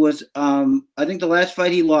 who was, I think the last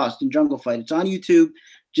fight he lost in Jungle Fight. It's on YouTube.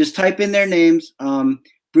 Just type in their names.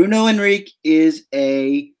 Bruno Enrique is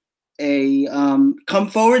a come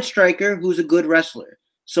forward striker who's a good wrestler.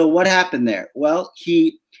 So what happened there? Well,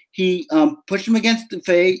 he pushed him against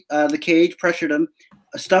the cage, pressured him,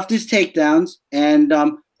 stuffed his takedowns, and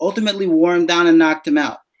ultimately wore him down and knocked him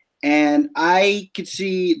out. And I could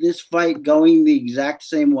see this fight going the exact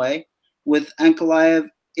same way with Ankalaev,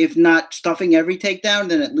 if not stuffing every takedown,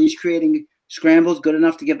 then at least creating scrambles good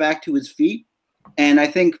enough to get back to his feet. And I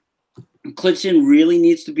think Klidson really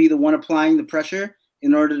needs to be the one applying the pressure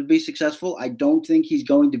in order to be successful. I don't think he's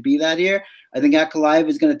going to be that here. I think Ankalaev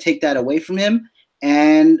is going to take that away from him.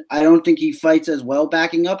 And I don't think he fights as well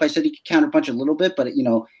backing up. I said he could counterpunch a little bit, but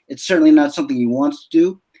it's certainly not something he wants to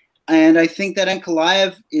do. And I think that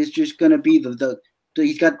Ankalaev is just going to be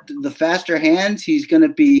he's got the faster hands. He's going to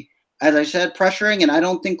be, as I said, pressuring, and I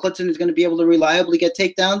don't think Klidson is going to be able to reliably get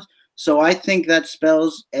takedowns. So I think that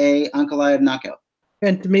spells a Ankalaev knockout.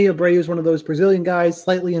 And to me, Abreu is one of those Brazilian guys,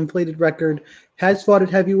 slightly inflated record, has fought at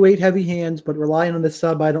heavyweight, heavy hands, but relying on the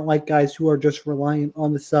sub. I don't like guys who are just reliant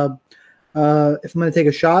on the sub. If I'm going to take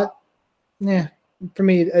a shot, for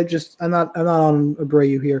me, I'm not on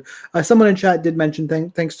Abreu here. Someone in chat did mention,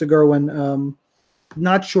 thanks to Gerwin,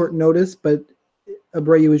 not short notice, but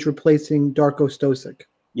Abreu is replacing Darko Stosic.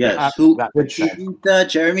 Yes, which beat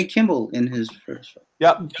Jeremy Kimball in his first fight.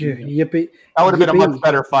 Yep. Yippee. That would have been a much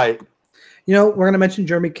better fight. We're going to mention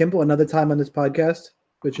Jeremy Kimball another time on this podcast,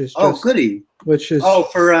 which is goody. Which is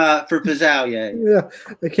for Pizarro, yeah.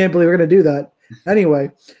 I can't believe we're going to do that.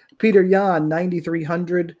 Anyway, Peter Yan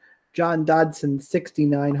 9,300, John Dodson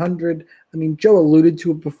 6,900. I mean, Joe alluded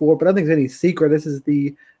to it before, but I don't think it's any secret. This is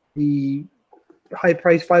the high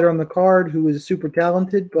price fighter on the card who is super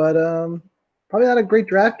talented, but probably not a great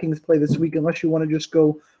DraftKings play this week unless you want to just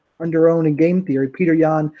go under own in game theory. Peter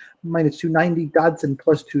Yan minus 290, Dodson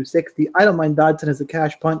plus 260. I don't mind Dodson as a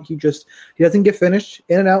cash punt. He doesn't get finished.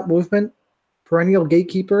 In and out movement, perennial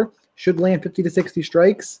gatekeeper, should land 50 to 60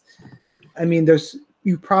 strikes. I mean,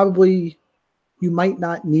 you might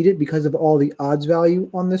not need it because of all the odds value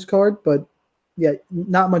on this card, but yeah,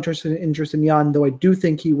 not much interest in Jan, though I do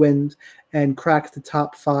think he wins and cracks the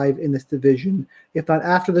top 5 in this division. If not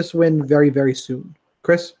after this win, very, very soon.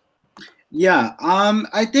 Chris? Yeah,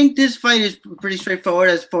 I think this fight is pretty straightforward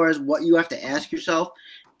as far as what you have to ask yourself,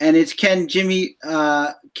 and it's can John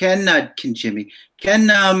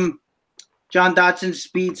Dotson's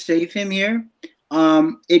speed save him here?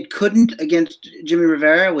 It couldn't against Jimmy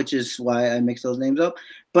Rivera, which is why I mix those names up.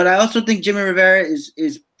 But I also think Jimmy Rivera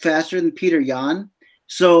is faster than Peter Yan.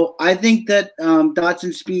 So I think that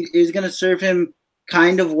Dotson's speed is going to serve him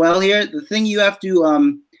kind of well here. The thing you have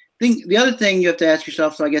to the other thing you have to ask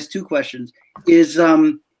yourself, so I guess 2 questions, is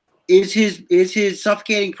his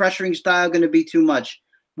suffocating pressuring style going to be too much?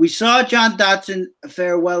 We saw John Dotson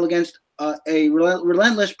fare well against a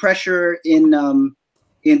relentless pressure in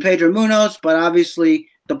Pedro Munoz, but obviously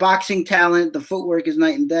the boxing talent, the footwork is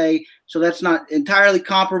night and day, so that's not entirely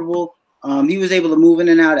comparable. He was able to move in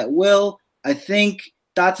and out at will. I think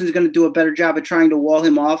Dotson's going to do a better job of trying to wall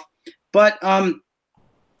him off. But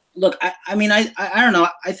look, I don't know.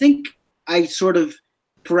 I think I sort of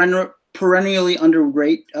perennially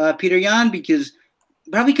underrate Peter Yan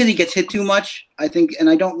probably because he gets hit too much, I think, and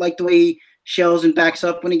I don't like the way he shells and backs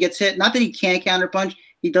up when he gets hit. Not that he can't counterpunch.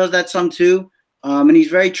 He does that some too. And he's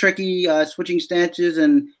very tricky, switching stances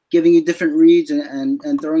and giving you different reads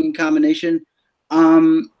and throwing in combination.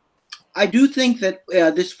 I do think that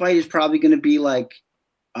this fight is probably going to be like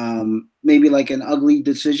maybe like an ugly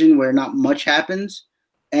decision where not much happens.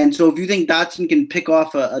 And so if you think Dotson can pick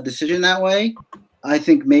off a decision that way, I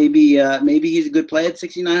think maybe he's a good play at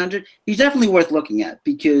 6,900. He's definitely worth looking at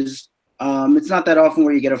because it's not that often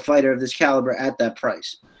where you get a fighter of this caliber at that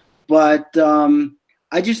price. But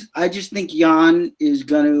I just think Yan is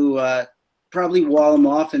going to probably wall him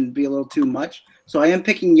off and be a little too much. So I am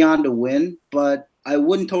picking Yan to win, but I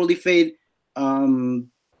wouldn't totally fade Dotson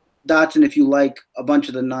if you like a bunch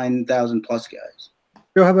of the 9,000 plus guys.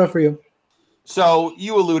 Joe, how about for you? So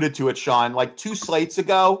you alluded to it, Sean. Like 2 slates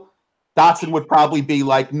ago, Dotson would probably be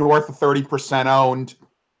like north of 30% owned,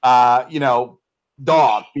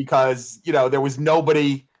 dog because, there was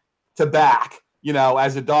nobody to back,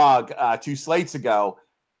 as a dog 2 slates ago.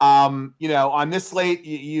 On this slate,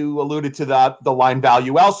 you alluded to the line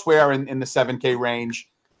value elsewhere in the 7K range.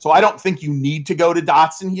 So I don't think you need to go to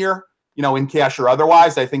Dotson here, in cash or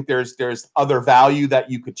otherwise. I think there's other value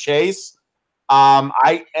that you could chase.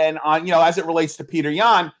 As it relates to Peter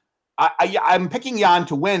Yan, I'm picking Yan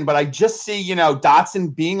to win, but I just see,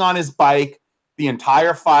 Dotson being on his bike the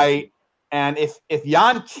entire fight. And if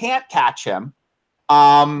Yan can't catch him,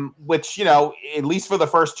 which, at least for the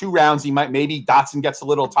first 2 rounds, maybe Dotson gets a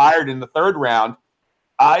little tired in the 3rd round.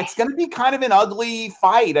 It's going to be kind of an ugly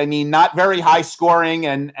fight. I mean, not very high scoring,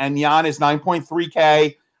 and Yan is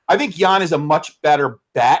 9.3K. I think Yan is a much better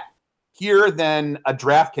bet here than a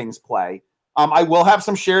DraftKings play. I will have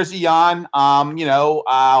some shares of Yan.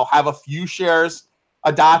 I'll have a few shares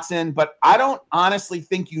of Dotson, but I don't honestly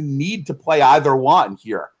think you need to play either one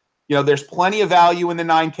here. There's plenty of value in the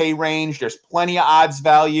 9K range. There's plenty of odds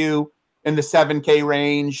value in the 7K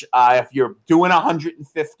range. If you're doing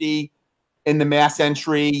 150 in the mass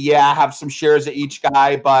entry, have some shares of each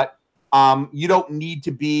guy, but you don't need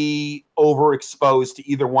to be overexposed to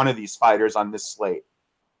either one of these fighters on this slate.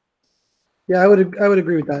 Yeah, I would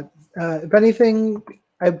agree with that. If anything,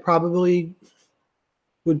 I probably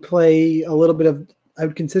would play a little bit of. I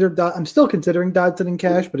would consider. I'm still considering Dotson in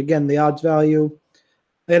cash, but again, the odds value.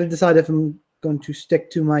 I got to decide if I'm going to stick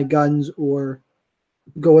to my guns or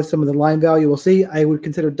go with some of the line value. We'll see. I would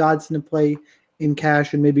consider Dotson to play in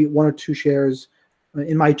cash and maybe 1 or 2 shares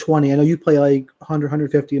in my 20. I know you play like 100,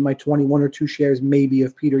 150 in my 20, 1 or 2 shares maybe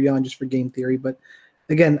of Peter Yan just for game theory. But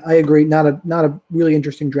again, I agree. Not a really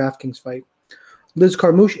interesting DraftKings fight. Liz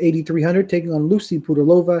Carmouche, 8,300, taking on Lucy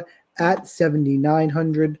Pudilova at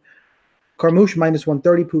 7,900. Carmouche minus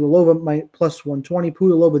 130, Pudilova plus 120.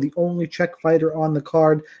 Pudilova, the only Czech fighter on the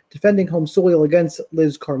card, defending home soil against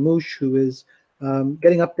Liz Carmouche, who is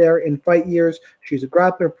getting up there in fight years. She's a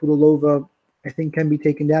grappler. Pudilova, I think, can be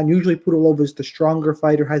taken down. Usually Pudilova is the stronger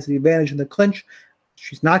fighter, has the advantage in the clinch.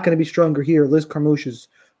 She's not going to be stronger here. Liz Carmouche is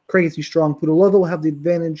crazy strong. Pudilova will have the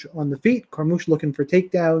advantage on the feet. Carmouche looking for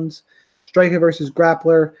takedowns. Striker versus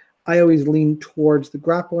grappler. I always lean towards the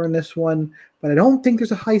grappler in this one, but I don't think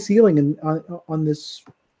there's a high ceiling in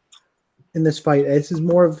this fight. This is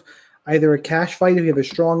more of either a cash fight if you have a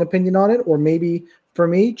strong opinion on it, or maybe for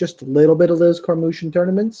me, just a little bit of Liz Carmouche in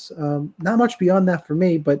tournaments. Not much beyond that for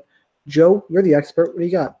me, but Joe, you're the expert. What do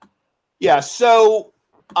you got? Yeah, so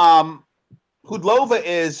Pudlova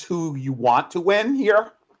is who you want to win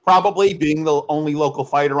here, probably being the only local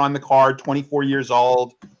fighter on the card, 24 years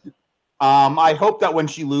old. I hope that when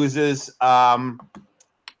she loses,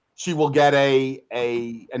 she will get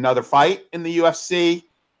another fight in the UFC.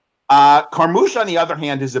 Carmouche, on the other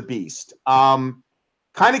hand, is a beast.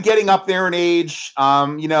 Kind of getting up there in age,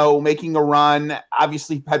 making a run.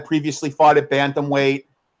 Obviously, had previously fought at bantamweight.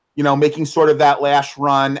 Making sort of that last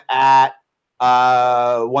run at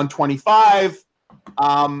 125.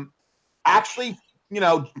 Actually,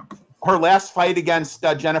 her last fight against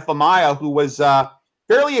Jennifer Maia, who was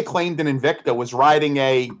fairly acclaimed in Invicta, was riding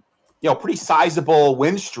a pretty sizable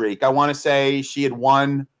win streak. I want to say she had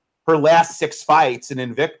won her last 6 fights in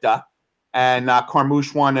Invicta, and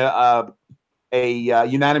Carmouche won a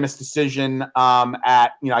unanimous decision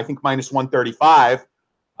at I think minus 135.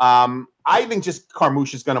 I think just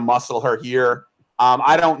Carmouche is going to muscle her here.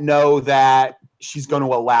 I don't know that she's going to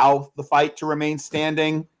allow the fight to remain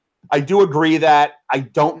standing. I do agree that I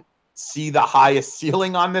don't see the highest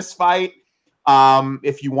ceiling on this fight.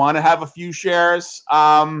 If you want to have a few shares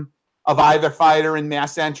of either fighter in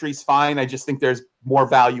mass entries, fine. I just think there's more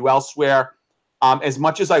value elsewhere. As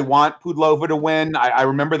much as I want Pudlova to win, I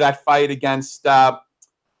remember that fight against the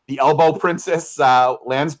Elbow Princess,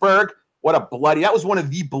 Landsberg. That was one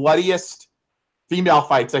of the bloodiest female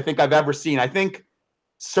fights I think I've ever seen. I think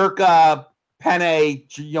circa Penne,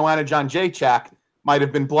 Joanna Jędrzejczyk might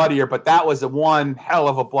have been bloodier, but that was one hell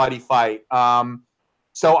of a bloody fight.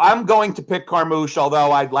 So I'm going to pick Carmouche,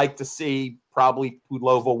 although I'd like to see probably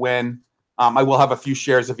Pudlova win. I will have a few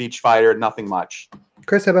shares of each fighter, nothing much.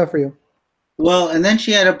 Chris, how about for you? Well, and then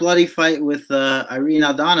she had a bloody fight with Irene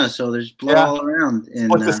Aldana, so there's blood all around.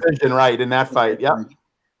 Split decision, right, in that fight, yeah.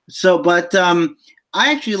 So, but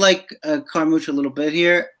I actually like Carmouche a little bit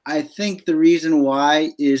here. I think the reason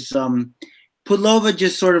why is Pudlova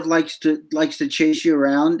just sort of likes to chase you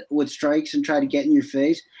around with strikes and try to get in your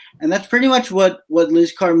face. And that's pretty much what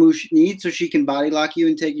Liz Carmouche needs, so she can body lock you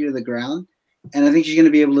and take you to the ground. And I think she's going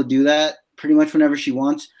to be able to do that pretty much whenever she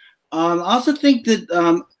wants. I also think that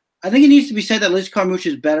I think it needs to be said that Liz Carmouche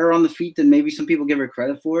is better on the feet than maybe some people give her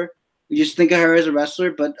credit for. We just think of her as a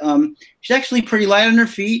wrestler, but she's actually pretty light on her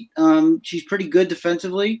feet. She's pretty good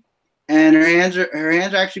defensively, and her hands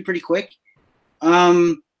are actually pretty quick.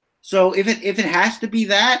 So if it has to be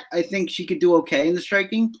that, I think she could do okay in the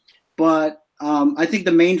striking. But I think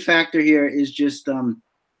the main factor here is just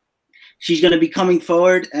she's going to be coming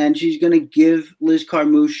forward, and she's going to give Liz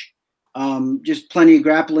Carmouche just plenty of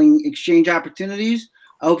grappling exchange opportunities.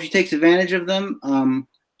 I hope she takes advantage of them.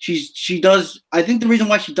 She does. I think the reason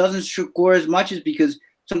why she doesn't score as much is because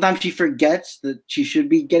sometimes she forgets that she should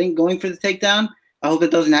be going for the takedown. I hope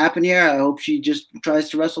that doesn't happen here. I hope she just tries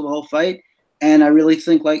to wrestle the whole fight. And I really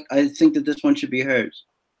think that this one should be hers.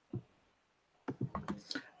 All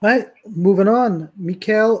right, moving on.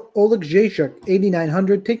 Mikhail Oleksiejczuk,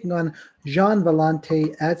 8,900, taking on Gian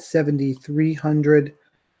Villante at 7,300.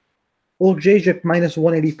 Oleksiejczuk minus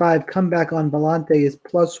 185. Comeback on Villante is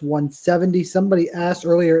plus 170. Somebody asked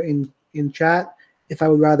earlier in chat if I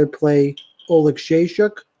would rather play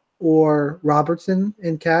Oleksiejczuk or Robertson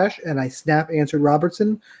in cash, and I answered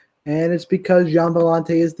Robertson, and it's because Gian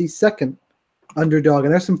Villante is the second underdog,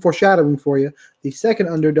 and there's some foreshadowing for you. The second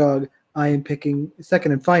underdog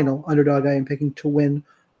second and final underdog I am picking to win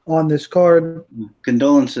on this card.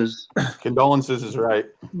 Condolences. Condolences is right.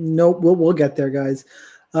 Nope, we'll get there, guys.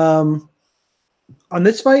 On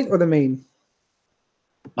this fight or the main?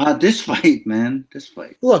 This fight, man. This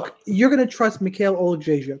fight. Look, you're gonna trust Mikhail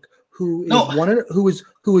Oleksiejczuk, who is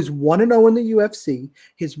 1-0 in the UFC.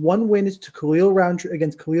 His one win is to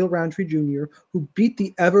against Khalil Roundtree Jr., who beat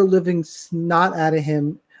the ever-living snot out of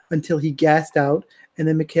him until he gassed out, and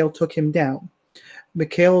then Mikhail took him down.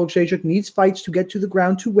 Mikhail Oleksiejczuk needs fights to get to the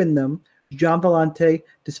ground to win them. Gian Villante,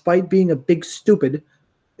 despite being a big stupid,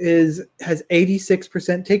 has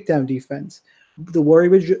 86% takedown defense. The worry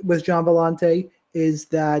with Gian Villante is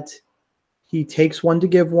that he takes one to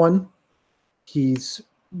give one.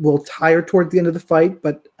 Will tire toward the end of the fight,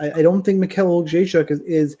 but I don't think Mikhail Oleksiejczuk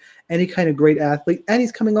is any kind of great athlete, and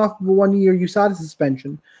he's coming off of a 1-year USADA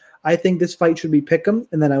suspension. I think this fight should be pick'em,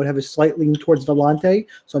 and then I would have a slight lean towards Villante.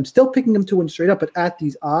 So I'm still picking him to win straight up, but at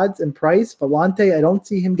these odds and price, Villante, I don't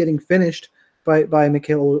see him getting finished by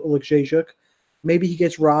Mikhail Oleksiejczuk. Maybe he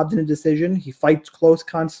gets robbed in a decision. He fights close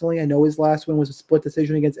constantly. I know his last win was a split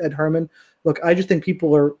decision against Ed Herman. Look, I just think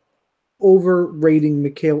people are overrating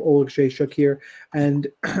Mikhail Oleksiejczuk here and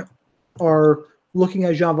are looking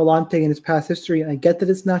at Gian Villante in his past history. And I get that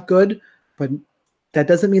it's not good, but that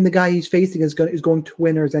doesn't mean the guy he's facing is going to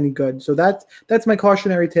win or is any good. So that's my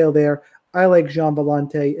cautionary tale there. I like Gian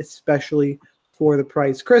Villante, especially for the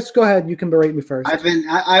price. Chris, go ahead. You can berate me first.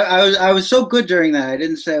 I was so good during that. I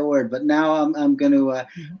didn't say a word, but now I'm going to.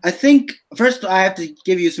 I think first I have to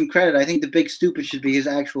give you some credit. I think the Big Stupid should be his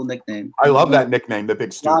actual nickname. I love that nickname, the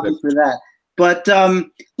Big Stupid. For that. But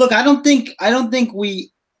look, I don't think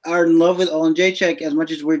we are in love with Oleksiejczuk as much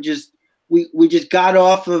as we just got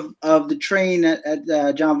off of the train at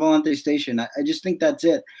Gian Villante Station. I just think that's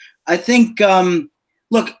it. I think.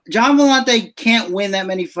 Look, Gian Villante can't win that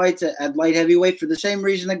many fights at light heavyweight for the same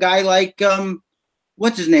reason a guy like,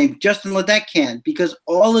 what's his name, Justin Ledet can't, because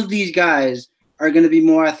all of these guys are going to be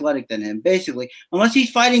more athletic than him, basically. Unless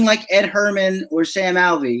he's fighting like Ed Herman or Sam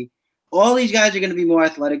Alvey, all these guys are going to be more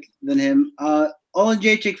athletic than him.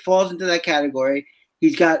 Oleksiejczuk falls into that category.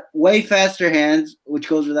 He's got way faster hands, which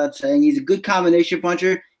goes without saying. He's a good combination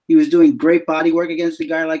puncher. He was doing great body work against a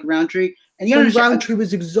guy like Roundtree. And Roundtree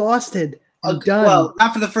was exhausted. Done. Well,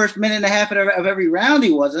 not for the first minute and a half of every round he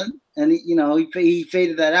wasn't, and he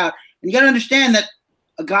faded that out. And you got to understand that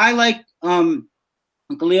a guy like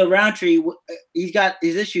Khalil Roundtree, he's got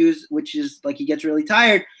his issues, which is like he gets really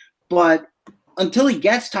tired, but until he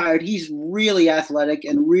gets tired, he's really athletic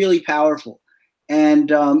and really powerful,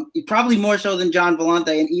 and probably more so than Gian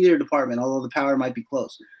Villante in either department, although the power might be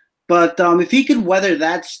close. But if he could weather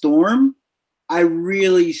that storm, I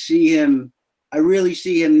really see him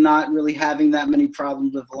not really having that many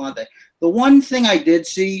problems with Villante. The one thing I did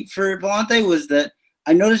see for Villante was that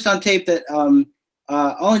I noticed on tape that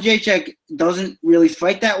Oleksiejczuk doesn't really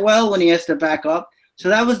fight that well when he has to back up. So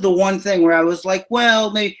that was the one thing where I was like,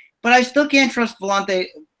 well, maybe, but I still can't trust Villante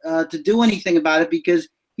to do anything about it because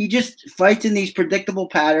he just fights in these predictable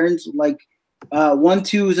patterns, like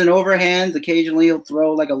 1-2s and overhands. Occasionally he'll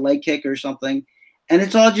throw like a leg kick or something, and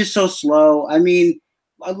it's all just so slow. I mean,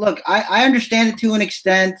 look, I understand it to an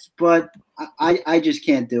extent, but I just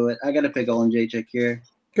can't do it. I got to pick Oleksiejczuk here.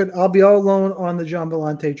 Good. I'll be all alone on the Gian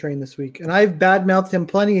Villante train this week, and I've badmouthed him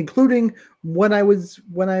plenty, including when I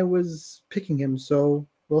was picking him. So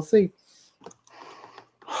we'll see.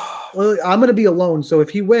 Well, I'm going to be alone, so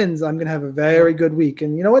if he wins, I'm going to have a very good week.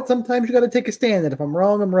 And you know what? Sometimes you got to take a stand. And if I'm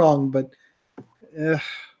wrong, I'm wrong. But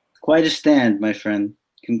quite a stand, my friend.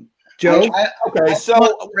 Joe. Okay,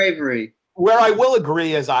 so bravery. Where I will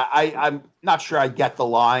agree is I'm not sure I get the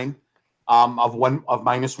line of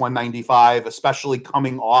minus 195, especially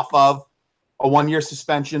coming off of a 1-year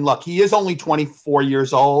suspension. Look, he is only 24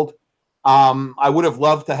 years old. I would have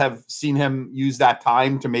loved to have seen him use that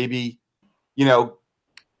time to maybe,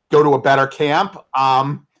 go to a better camp.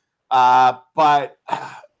 But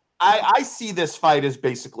I see this fight as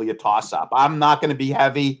basically a toss-up. I'm not going to be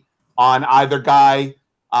heavy on either guy.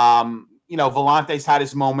 Villante's had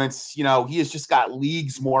his moments. He has just got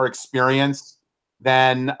leagues more experience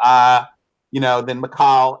than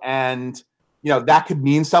Mikal, and that could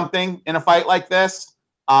mean something in a fight like this.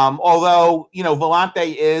 Although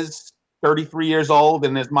Villante is 33 years old,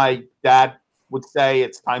 and as my dad would say,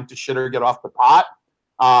 it's time to shit or get off the pot.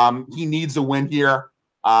 He needs a win here.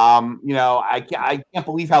 I can't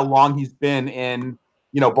believe how long he's been in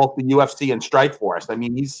both the UFC and Strikeforce. I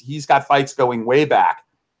mean, he's got fights going way back.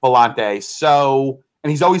 Villante. So, and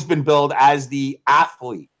he's always been billed as the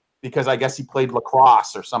athlete because I guess he played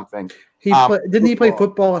lacrosse or something. Didn't he play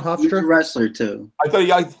football at Hofstra? He's a wrestler too.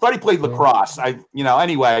 I thought he played lacrosse.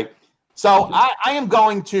 Anyway. So I am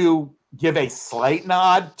going to give a slight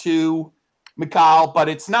nod to Mikal, but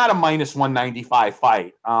it's not a minus 195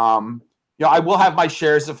 fight. I will have my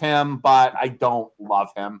shares of him, but I don't love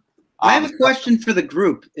him. I have a question for the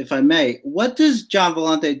group, if I may. What does Gian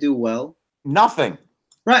Villante do well? Nothing.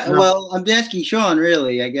 Right. No. Well, I'm asking Sean,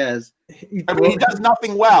 really, I guess. He does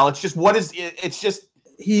nothing well. It's just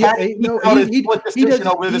he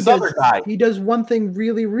does one thing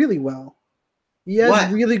really, really well. He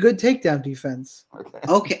has really good takedown defense.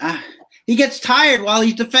 Okay. He gets tired while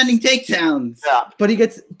he's defending takedowns. Yeah. But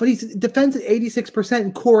he's defends at 86%,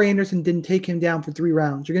 and Corey Anderson didn't take him down for 3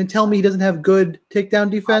 rounds. You're going to tell me he doesn't have good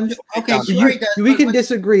takedown defense? Okay, we can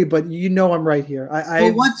disagree, but I'm right here.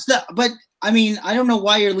 But I mean, I don't know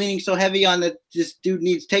why you're leaning so heavy on that this dude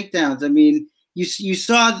needs takedowns. I mean, you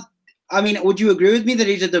saw – I mean, would you agree with me that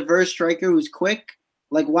he's a diverse striker who's quick?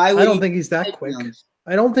 Like, why would I don't think he's that quick.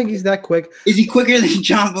 I don't think he's that quick. Is he quicker than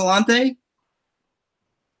Gian Villante?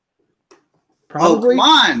 Probably. Oh, come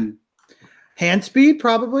on. Hand speed,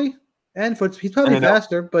 probably. And foot speed. He's probably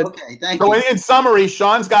faster. But okay, thank you. In summary,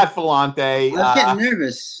 Sean's got Villante. I was getting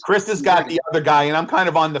nervous. Chris has got the other guy, and I'm kind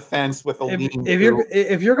of on the fence with a lean.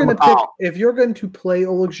 If you're going to play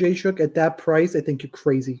Oleksiejczuk at that price, I think you're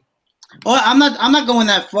crazy. Oh, I'm not going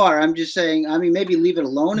that far. I'm just saying. I mean, maybe leave it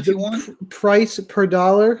alone if you want. Price per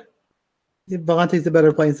dollar. Volante's the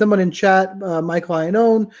better play. And someone in chat, Michael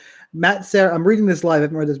Iannone, Matt Sarah. I'm reading this live. I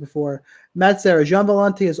haven't read this before. Matt Sarah. Gian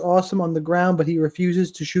Volante is awesome on the ground, but he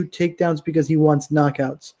refuses to shoot takedowns because he wants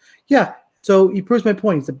knockouts. Yeah. So he proves my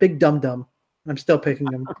point. He's a big dum-dum. I'm still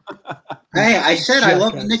picking him. Hey, I said I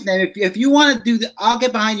love the nickname. If you want to do that, I'll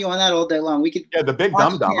get behind you on that all day long. We could. Yeah, the big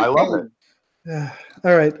dum-dum. I love it.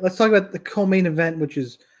 All right. Let's talk about the co-main event, which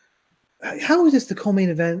is how is this the co-main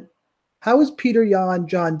event? How is Peter Yan,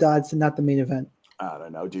 John Dodson not the main event? I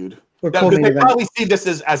don't know, dude. Or They co-main probably see this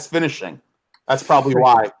as finishing. That's probably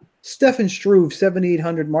why. Stefan Struve,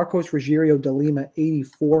 7,800. Marcos Rogério de Lima,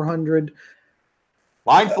 8,400.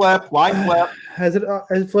 Line flip. Has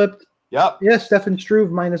it flipped? Yep. Yes, Stefan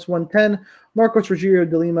Struve, minus 110. Marcos Rogério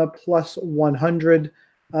de Lima, plus 100.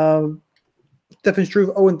 Stefan Struve,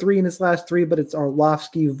 0-3 in his last three, but it's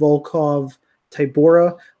Arlovsky, Volkov,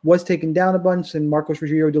 Tybura. Was taken down a bunch, and Marcos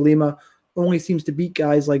Rogério de Lima only seems to beat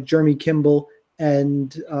guys like Jeremy Kimball,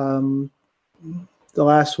 and the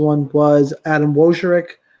last one was Adam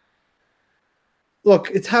Wojcicki.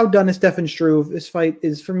 Look, it's how done is Stefan Struve. This fight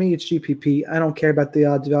is, for me, it's GPP. I don't care about the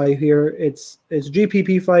odds value here. It's a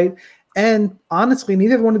GPP fight. And honestly,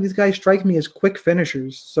 neither one of these guys strike me as quick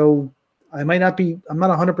finishers. So I'm not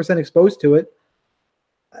 100% exposed to it.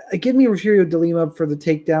 Give me Rogério de Lima for the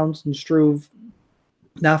takedowns and Struve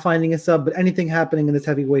not finding a sub, but anything happening in this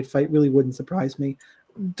heavyweight fight really wouldn't surprise me.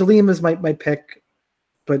 De Lima's my pick,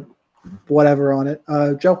 but whatever on it.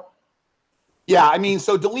 Joe? Yeah, I mean,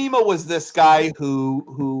 so De Lima was this guy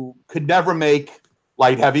who could never make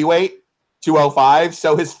light heavyweight, 205.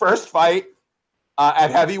 So his first fight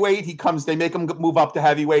at heavyweight, they make him move up to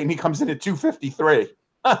heavyweight, and he comes in at 253.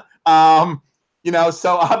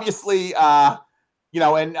 So obviously,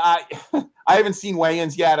 and I haven't seen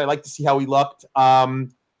weigh-ins yet. I'd like to see how he looked.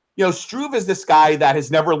 Struve is this guy that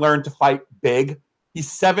has never learned to fight big. He's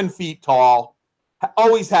 7 feet tall,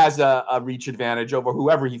 always has a reach advantage over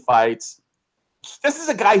whoever he fights. This is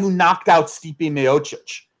a guy who knocked out Stipe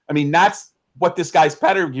Miocic. I mean, that's what this guy's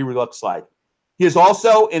pedigree looks like. He is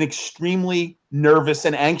also an extremely nervous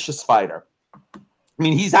and anxious fighter. I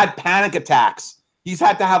mean, he's had panic attacks. He's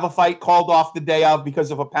had to have a fight called off the day of because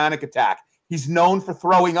of a panic attack. He's known for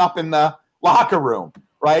throwing up in the locker room,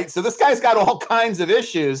 right? So this guy's got all kinds of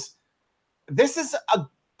issues. This is a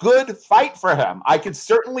good fight for him. I could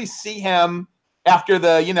certainly see him after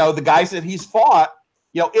the guys that he's fought.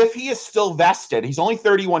 If he is still vested, he's only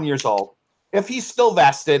 31 years old. If he's still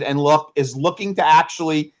vested and is looking to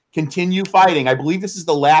actually continue fighting, I believe this is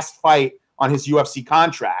the last fight on his UFC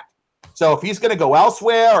contract. So if he's going to go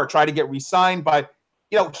elsewhere or try to get re-signed, this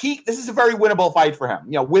is a very winnable fight for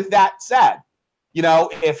him. With that said,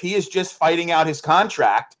 if he is just fighting out his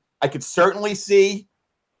contract, I could certainly see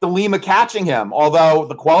De Lima catching him. Although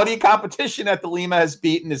the quality of competition that De Lima has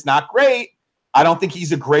beaten is not great, I don't think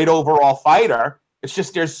he's a great overall fighter. It's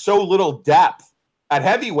just there's so little depth at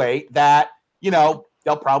heavyweight that, they'll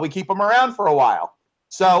probably keep him around for a while.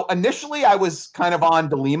 So initially I was kind of on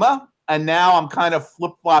De Lima, and now I'm kind of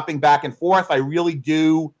flip-flopping back and forth. I really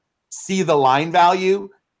do see the line value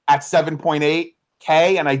at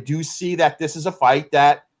 7.8K, and I do see that this is a fight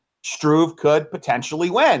that Struve could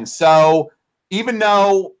potentially win. So even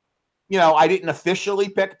though, I didn't officially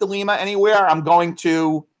pick De Lima anywhere, I'm going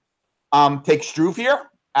to take Struve here.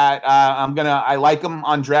 I like him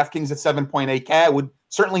on DraftKings at 7.8K. I would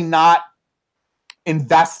certainly not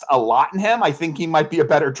invest a lot in him. I think he might be a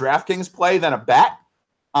better DraftKings play than a bet.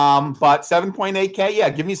 But 7.8K, yeah,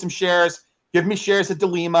 give me some shares. Give me shares at De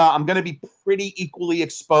Lima. I'm going to be pretty equally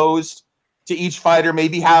exposed to each fighter.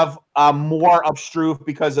 Maybe have more of Struve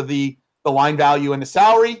because of the line value and the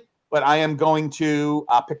salary. But I am going to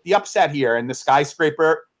pick the upset here, and the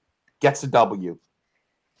skyscraper gets a W.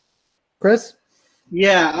 Chris?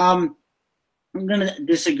 Yeah, I'm going to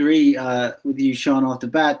disagree with you, Sean, off the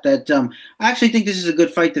bat. That I actually think this is a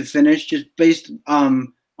good fight to finish, just based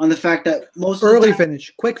on the fact that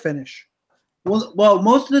quick finish. Well,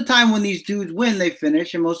 most of the time when these dudes win, they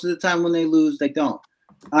finish, and most of the time when they lose, they don't,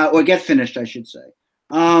 or get finished, I should say.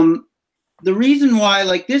 The reason why,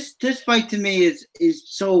 this fight to me is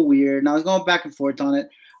so weird, and I was going back and forth on it.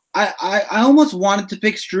 I almost wanted to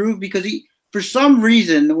pick Struve because he, for some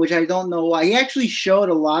reason, which I don't know why, he actually showed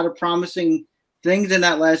a lot of promising things in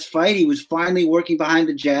that last fight. He was finally working behind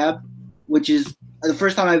the jab, which is the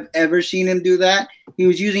first time I've ever seen him do that. He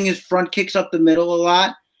was using his front kicks up the middle a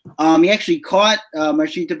lot. He actually caught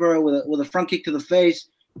Marcin Tybura with a front kick to the face,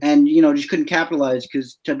 and just couldn't capitalize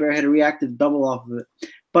because Tybura had a reactive double off of it.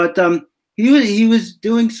 But he was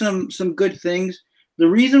doing some good things. the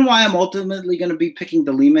reason why I'm ultimately going to be picking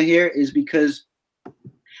De Lima here is because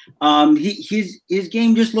his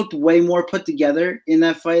game just looked way more put together in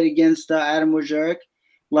that fight against Adam Wojcicki.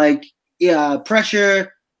 Like,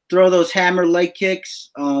 pressure, throw those hammer leg kicks,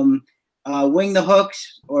 wing the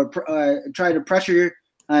hooks, or try to pressure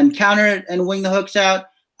and counter it and wing the hooks out.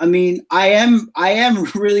 I mean, I am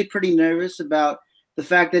really pretty nervous about the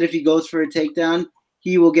fact that if he goes for a takedown,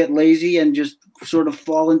 he will get lazy and just sort of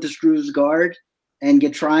fall into Struve's guard and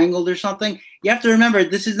get triangled or something. You have to remember,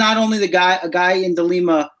 this is not only a guy in De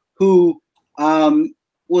Lima who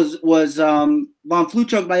was von Flue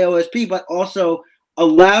by OSP, but also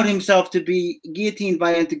allowed himself to be guillotined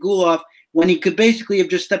by Antigulov when he could basically have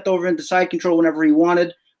just stepped over into side control whenever he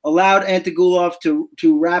wanted, allowed Antigulov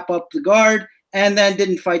to wrap up the guard, and then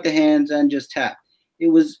didn't fight the hands and just tapped. It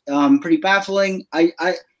was pretty baffling.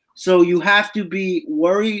 So you have to be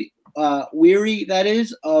weary, that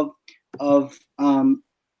is, of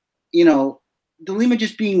De Lima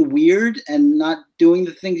just being weird and not doing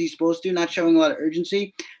the things he's supposed to, not showing a lot of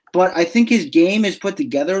urgency. But I think his game is put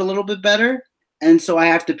together a little bit better, and so I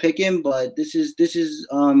have to pick him. But this is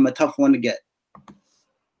a tough one to get.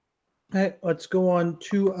 All right, let's go on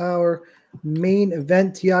to our main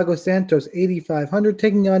event. Thiago Santos, 8,500,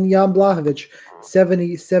 taking on Jan Blachowicz,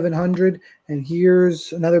 7,700. And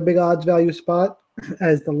here's another big odds value spot,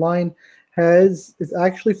 as the line is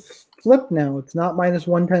actually flipped now. It's not minus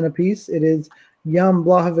 110 apiece. It is Jan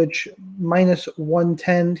Blachowicz minus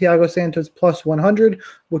 110, Thiago Santos plus 100,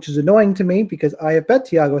 which is annoying to me because I have bet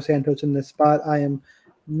Thiago Santos in this spot. I am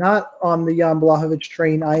not on the Jan Blachowicz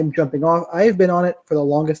train. I am jumping off. I have been on it for the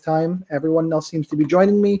longest time. Everyone else seems to be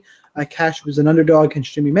joining me. I cashed as an underdog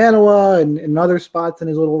against Jimmy Manuwa and other spots in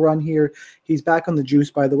his little run here. He's back on the juice,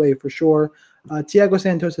 by the way, for sure. Thiago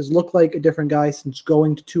Santos has looked like a different guy since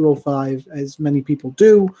going to 205, as many people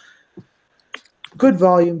do. Good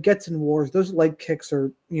volume, gets in wars. Those leg kicks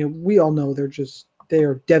are, we all know they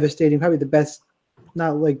are devastating. Probably the best,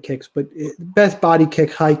 not leg kicks, but best body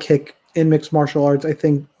kick, high kick in mixed martial arts, I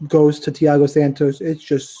think, goes to Thiago Santos. It's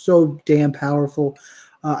just so damn powerful.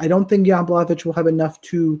 I don't think Jan Blachowicz will have enough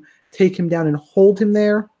to take him down and hold him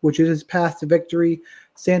there, which is his path to victory.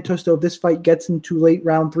 Santos, though, if this fight gets into late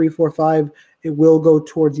round 3, 4, 5, it will go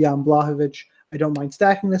towards Jan Blachowicz. I don't mind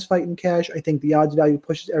stacking this fight in cash. I think the odds value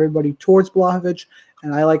pushes everybody towards Blachowicz,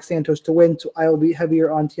 and I like Santos to win, so I will be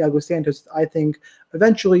heavier on Thiago Santos. I think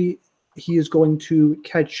eventually he is going to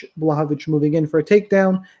catch Blachowicz moving in for a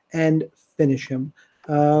takedown and finish him.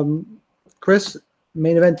 Chris,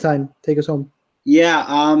 main event time. Take us home. Yeah,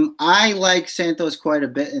 I like Santos quite a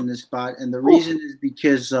bit in this spot, and the reason is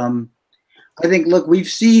because I think, look, we've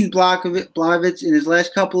seen Blachowicz in his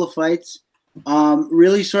last couple of fights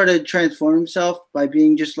really sort of transform himself by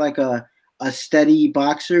being just like a steady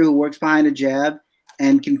boxer who works behind a jab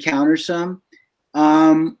and can counter some.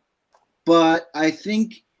 But I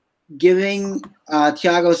think giving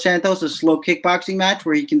Thiago Santos a slow kickboxing match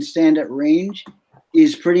where he can stand at range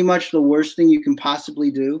is pretty much the worst thing you can possibly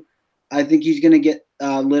do. I think he's going to get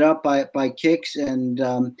lit up by kicks,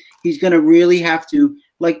 and he's going to really have to,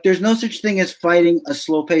 there's no such thing as fighting a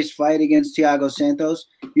slow-paced fight against Thiago Santos.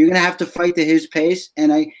 You're going to have to fight to his pace,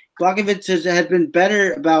 and Blachowicz has been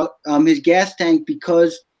better about his gas tank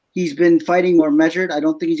because he's been fighting more measured. I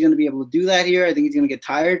don't think he's going to be able to do that here. I think he's going to get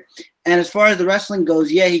tired. And as far as the wrestling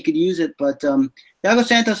goes, yeah, he could use it, but Thiago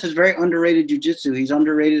Santos has very underrated jiu-jitsu. He's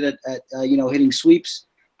underrated at hitting sweeps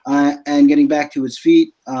and getting back to his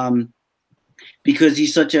feet because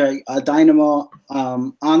he's such a dynamo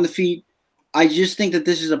on the feet. I just think that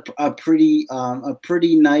this is a pretty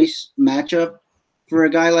nice matchup for a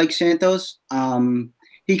guy like Santos.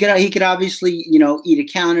 He could obviously eat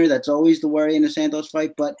a counter. That's always the worry in a Santos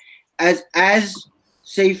fight. But as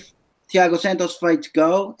safe Thiago Santos fights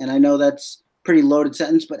go, and I know that's a pretty loaded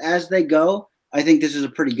sentence, but as they go, I think this is a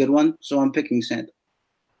pretty good one. So I'm picking Santos.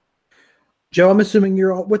 Joe, I'm assuming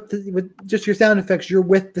you're with just your sound effects. You're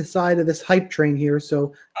with the side of this hype train here.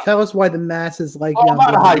 So tell us why the masses like. I'm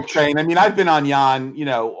not a hype train. I mean, I've been on Jan,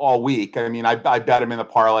 all week. I mean, I bet him in the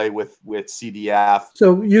parlay with CDF.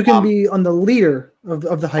 So you can be on the leader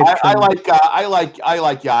of the hype train. I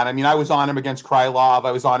like Jan. I mean, I was on him against Krylov.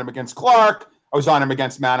 I was on him against Clark. I was on him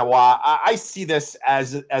against Manuwa. I see this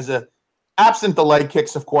as a absent the leg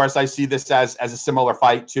kicks, of course. I see this as a similar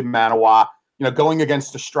fight to Manuwa. Going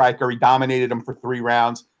against a striker, he dominated him for 3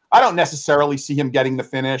 rounds. I don't necessarily see him getting the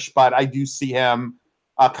finish, but I do see him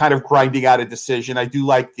kind of grinding out a decision. I do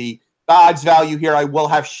like the odds value here. I will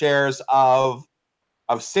have shares of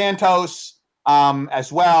Santos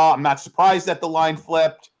as well. I'm not surprised that the line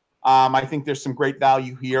flipped. I think there's some great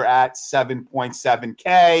value here at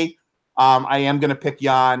 7.7K. I am going to pick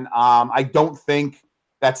Jan. I don't think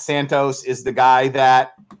that Santos is the guy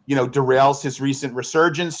that, derails his recent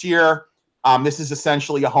resurgence here. This is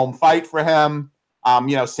essentially a home fight for him.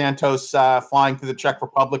 Santos flying to the Czech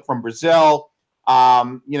Republic from Brazil.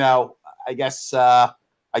 I guess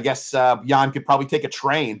Jan could probably take a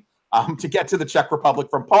train to get to the Czech Republic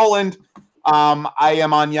from Poland. I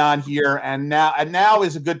am on Jan here, and now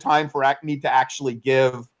is a good time for me to actually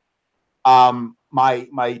give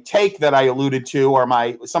my take that I alluded to,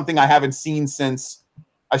 or something I haven't seen since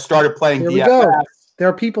I started playing DFS. Go. There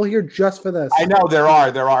are people here just for this. I know there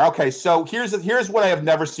are. Okay, so here's what I have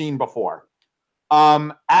never seen before.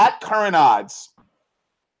 At current odds,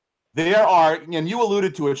 there are, and you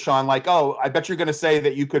alluded to it, Sean, like, oh, I bet you're going to say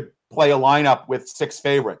that you could play a lineup with 6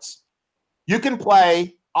 favorites. You can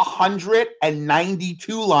play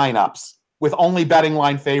 192 lineups with only betting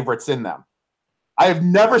line favorites in them. I have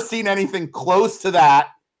never seen anything close to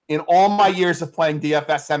that in all my years of playing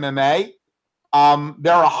DFS MMA.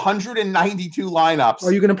 There are 192 lineups.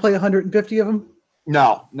 Are you going to play 150 of them?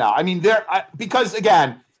 No. I mean, because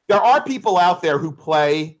again, there are people out there who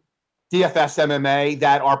play DFS MMA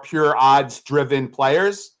that are pure odds-driven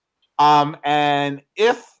players. And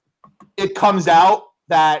if it comes out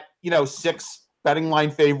that 6 betting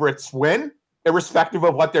line favorites win, irrespective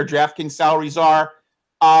of what their DraftKings salaries are,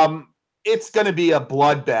 it's going to be a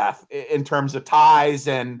bloodbath in terms of ties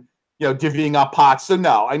and divvying up pots. So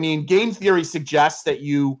no, I mean, game theory suggests that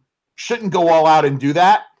you shouldn't go all out and do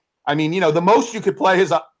that. I mean, the most you could play is,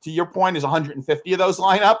 to your point, is 150 of those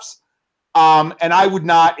lineups. And I would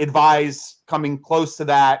not advise coming close to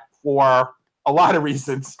that for a lot of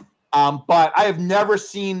reasons. But I have never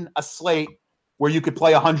seen a slate where you could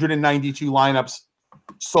play 192 lineups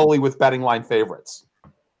solely with betting line favorites.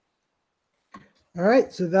 All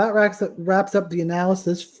right, so that wraps up the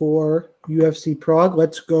analysis for UFC Prague.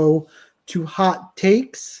 Let's go to hot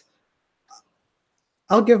takes.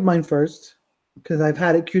 I'll give mine first because I've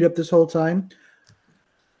had it queued up this whole time.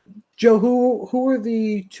 Joe, who are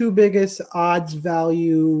the 2 biggest odds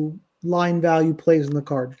value, line value plays in the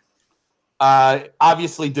card?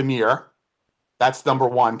 Obviously, Demir. That's number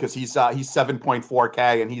 1 because he's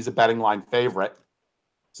 7.4K and he's a betting line favorite.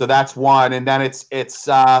 So that's 1, and then it's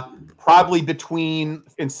probably between,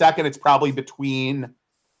 in second, it's probably between,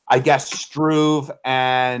 I guess, Struve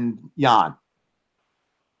and Jan.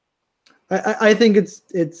 I think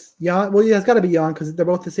it's Jan. Well, yeah, it's got to be Jan because they're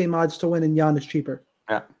both the same odds to win, and Jan is cheaper.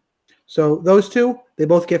 Yeah. So those 2, they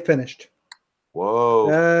both get finished.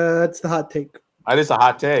 Whoa. That's the hot take. That is a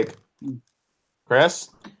hot take. Chris?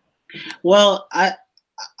 Well, I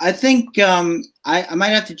think I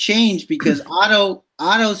might have to change because Otto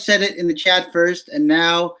said it in the chat first, and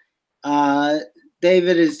now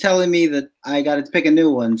David is telling me that I got to pick a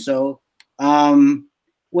new one. So,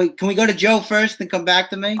 wait, can we go to Joe first and come back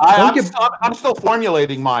to me? I'm still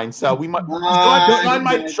formulating mine, so we might.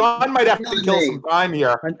 Sean might have to kill some time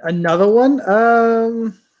here. Another one.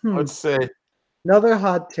 Let's see. Another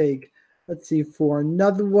hot take. Let's see. For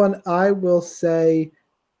another one, I will say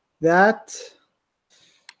that.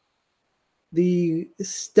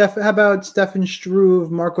 How about Stefan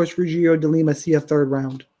Struve, Marcos Ruggiero de Lima see a 3rd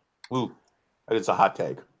round? Ooh, that is a hot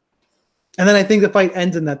take. And then I think the fight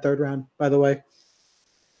ends in that 3rd round, by the way.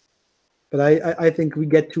 But I think we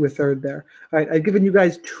get to a 3rd there. All right, I've given you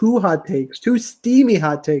guys 2 hot takes, 2 steamy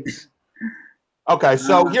hot takes. Okay,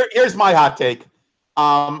 so here's my hot take.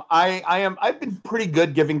 I've been pretty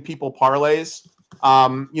good giving people parlays.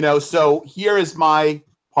 So here is my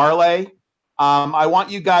parlay. I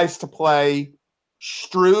want you guys to play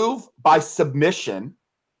Struve by submission.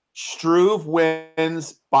 Struve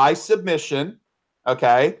wins by submission.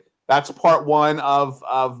 Okay, that's part 1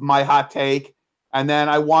 of my hot take. And then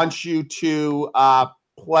I want you to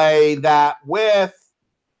play that with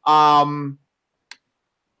I'm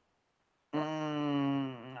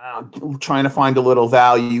trying to find a little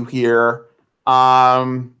value here.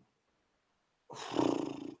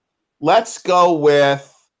 Let's go with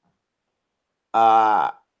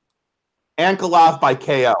Ankalaev by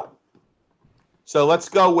KO. So let's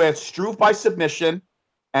go with Struve by submission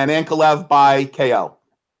and Ankalaev by KO.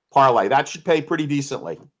 Parlay. That should pay pretty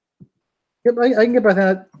decently. Yep, I can get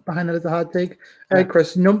behind that as a hot take. All right,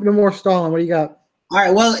 Chris, no more stalling. What do you got? All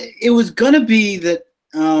right, well, it was going to be that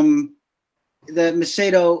the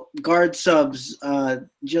Macedo guard subs,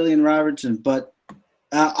 Jillian Robertson, but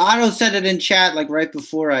Otto said it in chat like right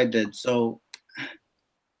before I did. So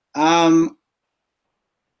come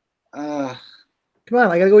on,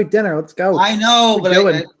 I gotta go eat dinner. Let's go. I know, but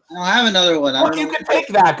don't have another one. Look, you could take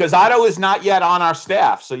that because Otto is not yet on our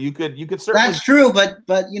staff, so you could certainly. That's true, but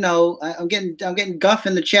I'm getting guff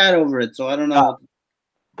in the chat over it, so I don't know.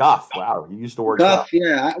 Guff. Wow, you used the word guff.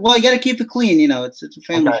 Yeah. Well, you got to keep it clean. It's a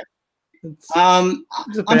family. Okay. It's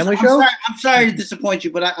a family show. I'm sorry to disappoint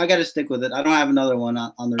you, but I got to stick with it. I don't have another one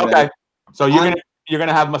on the Okay. So you're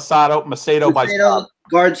gonna have Macedo by sub.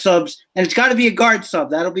 Guard subs, and it's got to be a guard sub.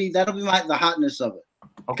 That'll be the hotness of it.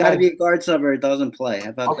 Okay. Got to be a guard sub or it doesn't play. How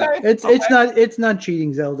about that? It's not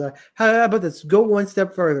cheating, Zelda. How about this? Go one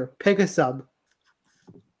step further. Pick a sub.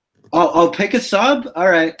 Oh, pick a sub. All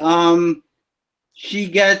right. She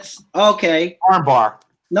gets Armbar.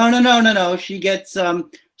 No. She gets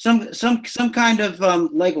some kind of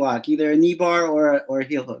leg lock, either a knee bar or a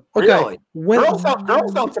heel hook. Okay. Really? Girls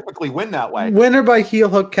don't typically win that way. Winner by heel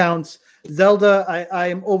hook counts. Zelda, I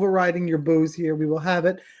am overriding your boos here. We will have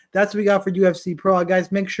it. That's what we got for UFC Pro.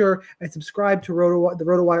 Guys, make sure and subscribe to the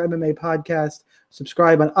RotoWire MMA podcast.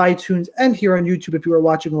 Subscribe on iTunes and here on YouTube if you are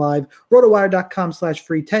watching live.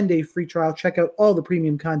 RotoWire.com/free 10-day free trial. Check out all the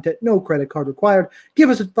premium content. No credit card required. Give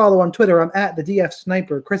us a follow on Twitter. I'm at the DF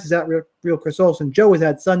Sniper. Chris is at Real Chris Olsen. Joe is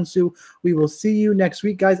at Sun Tzu. We will see you next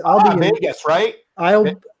week, guys. I'll be in Vegas, right?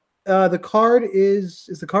 The card is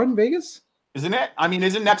the card in Vegas? Isn't it? I mean,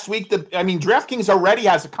 isn't next week DraftKings already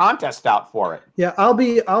has a contest out for it. Yeah, I'll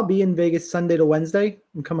be in Vegas Sunday to Wednesday.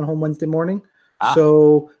 I'm coming home Wednesday morning.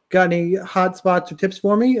 So got any hot spots or tips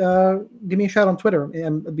for me? Give me a shout on Twitter.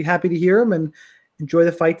 And I'd be happy to hear them and enjoy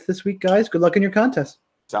the fights this week, guys. Good luck in your contest.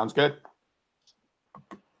 Sounds good.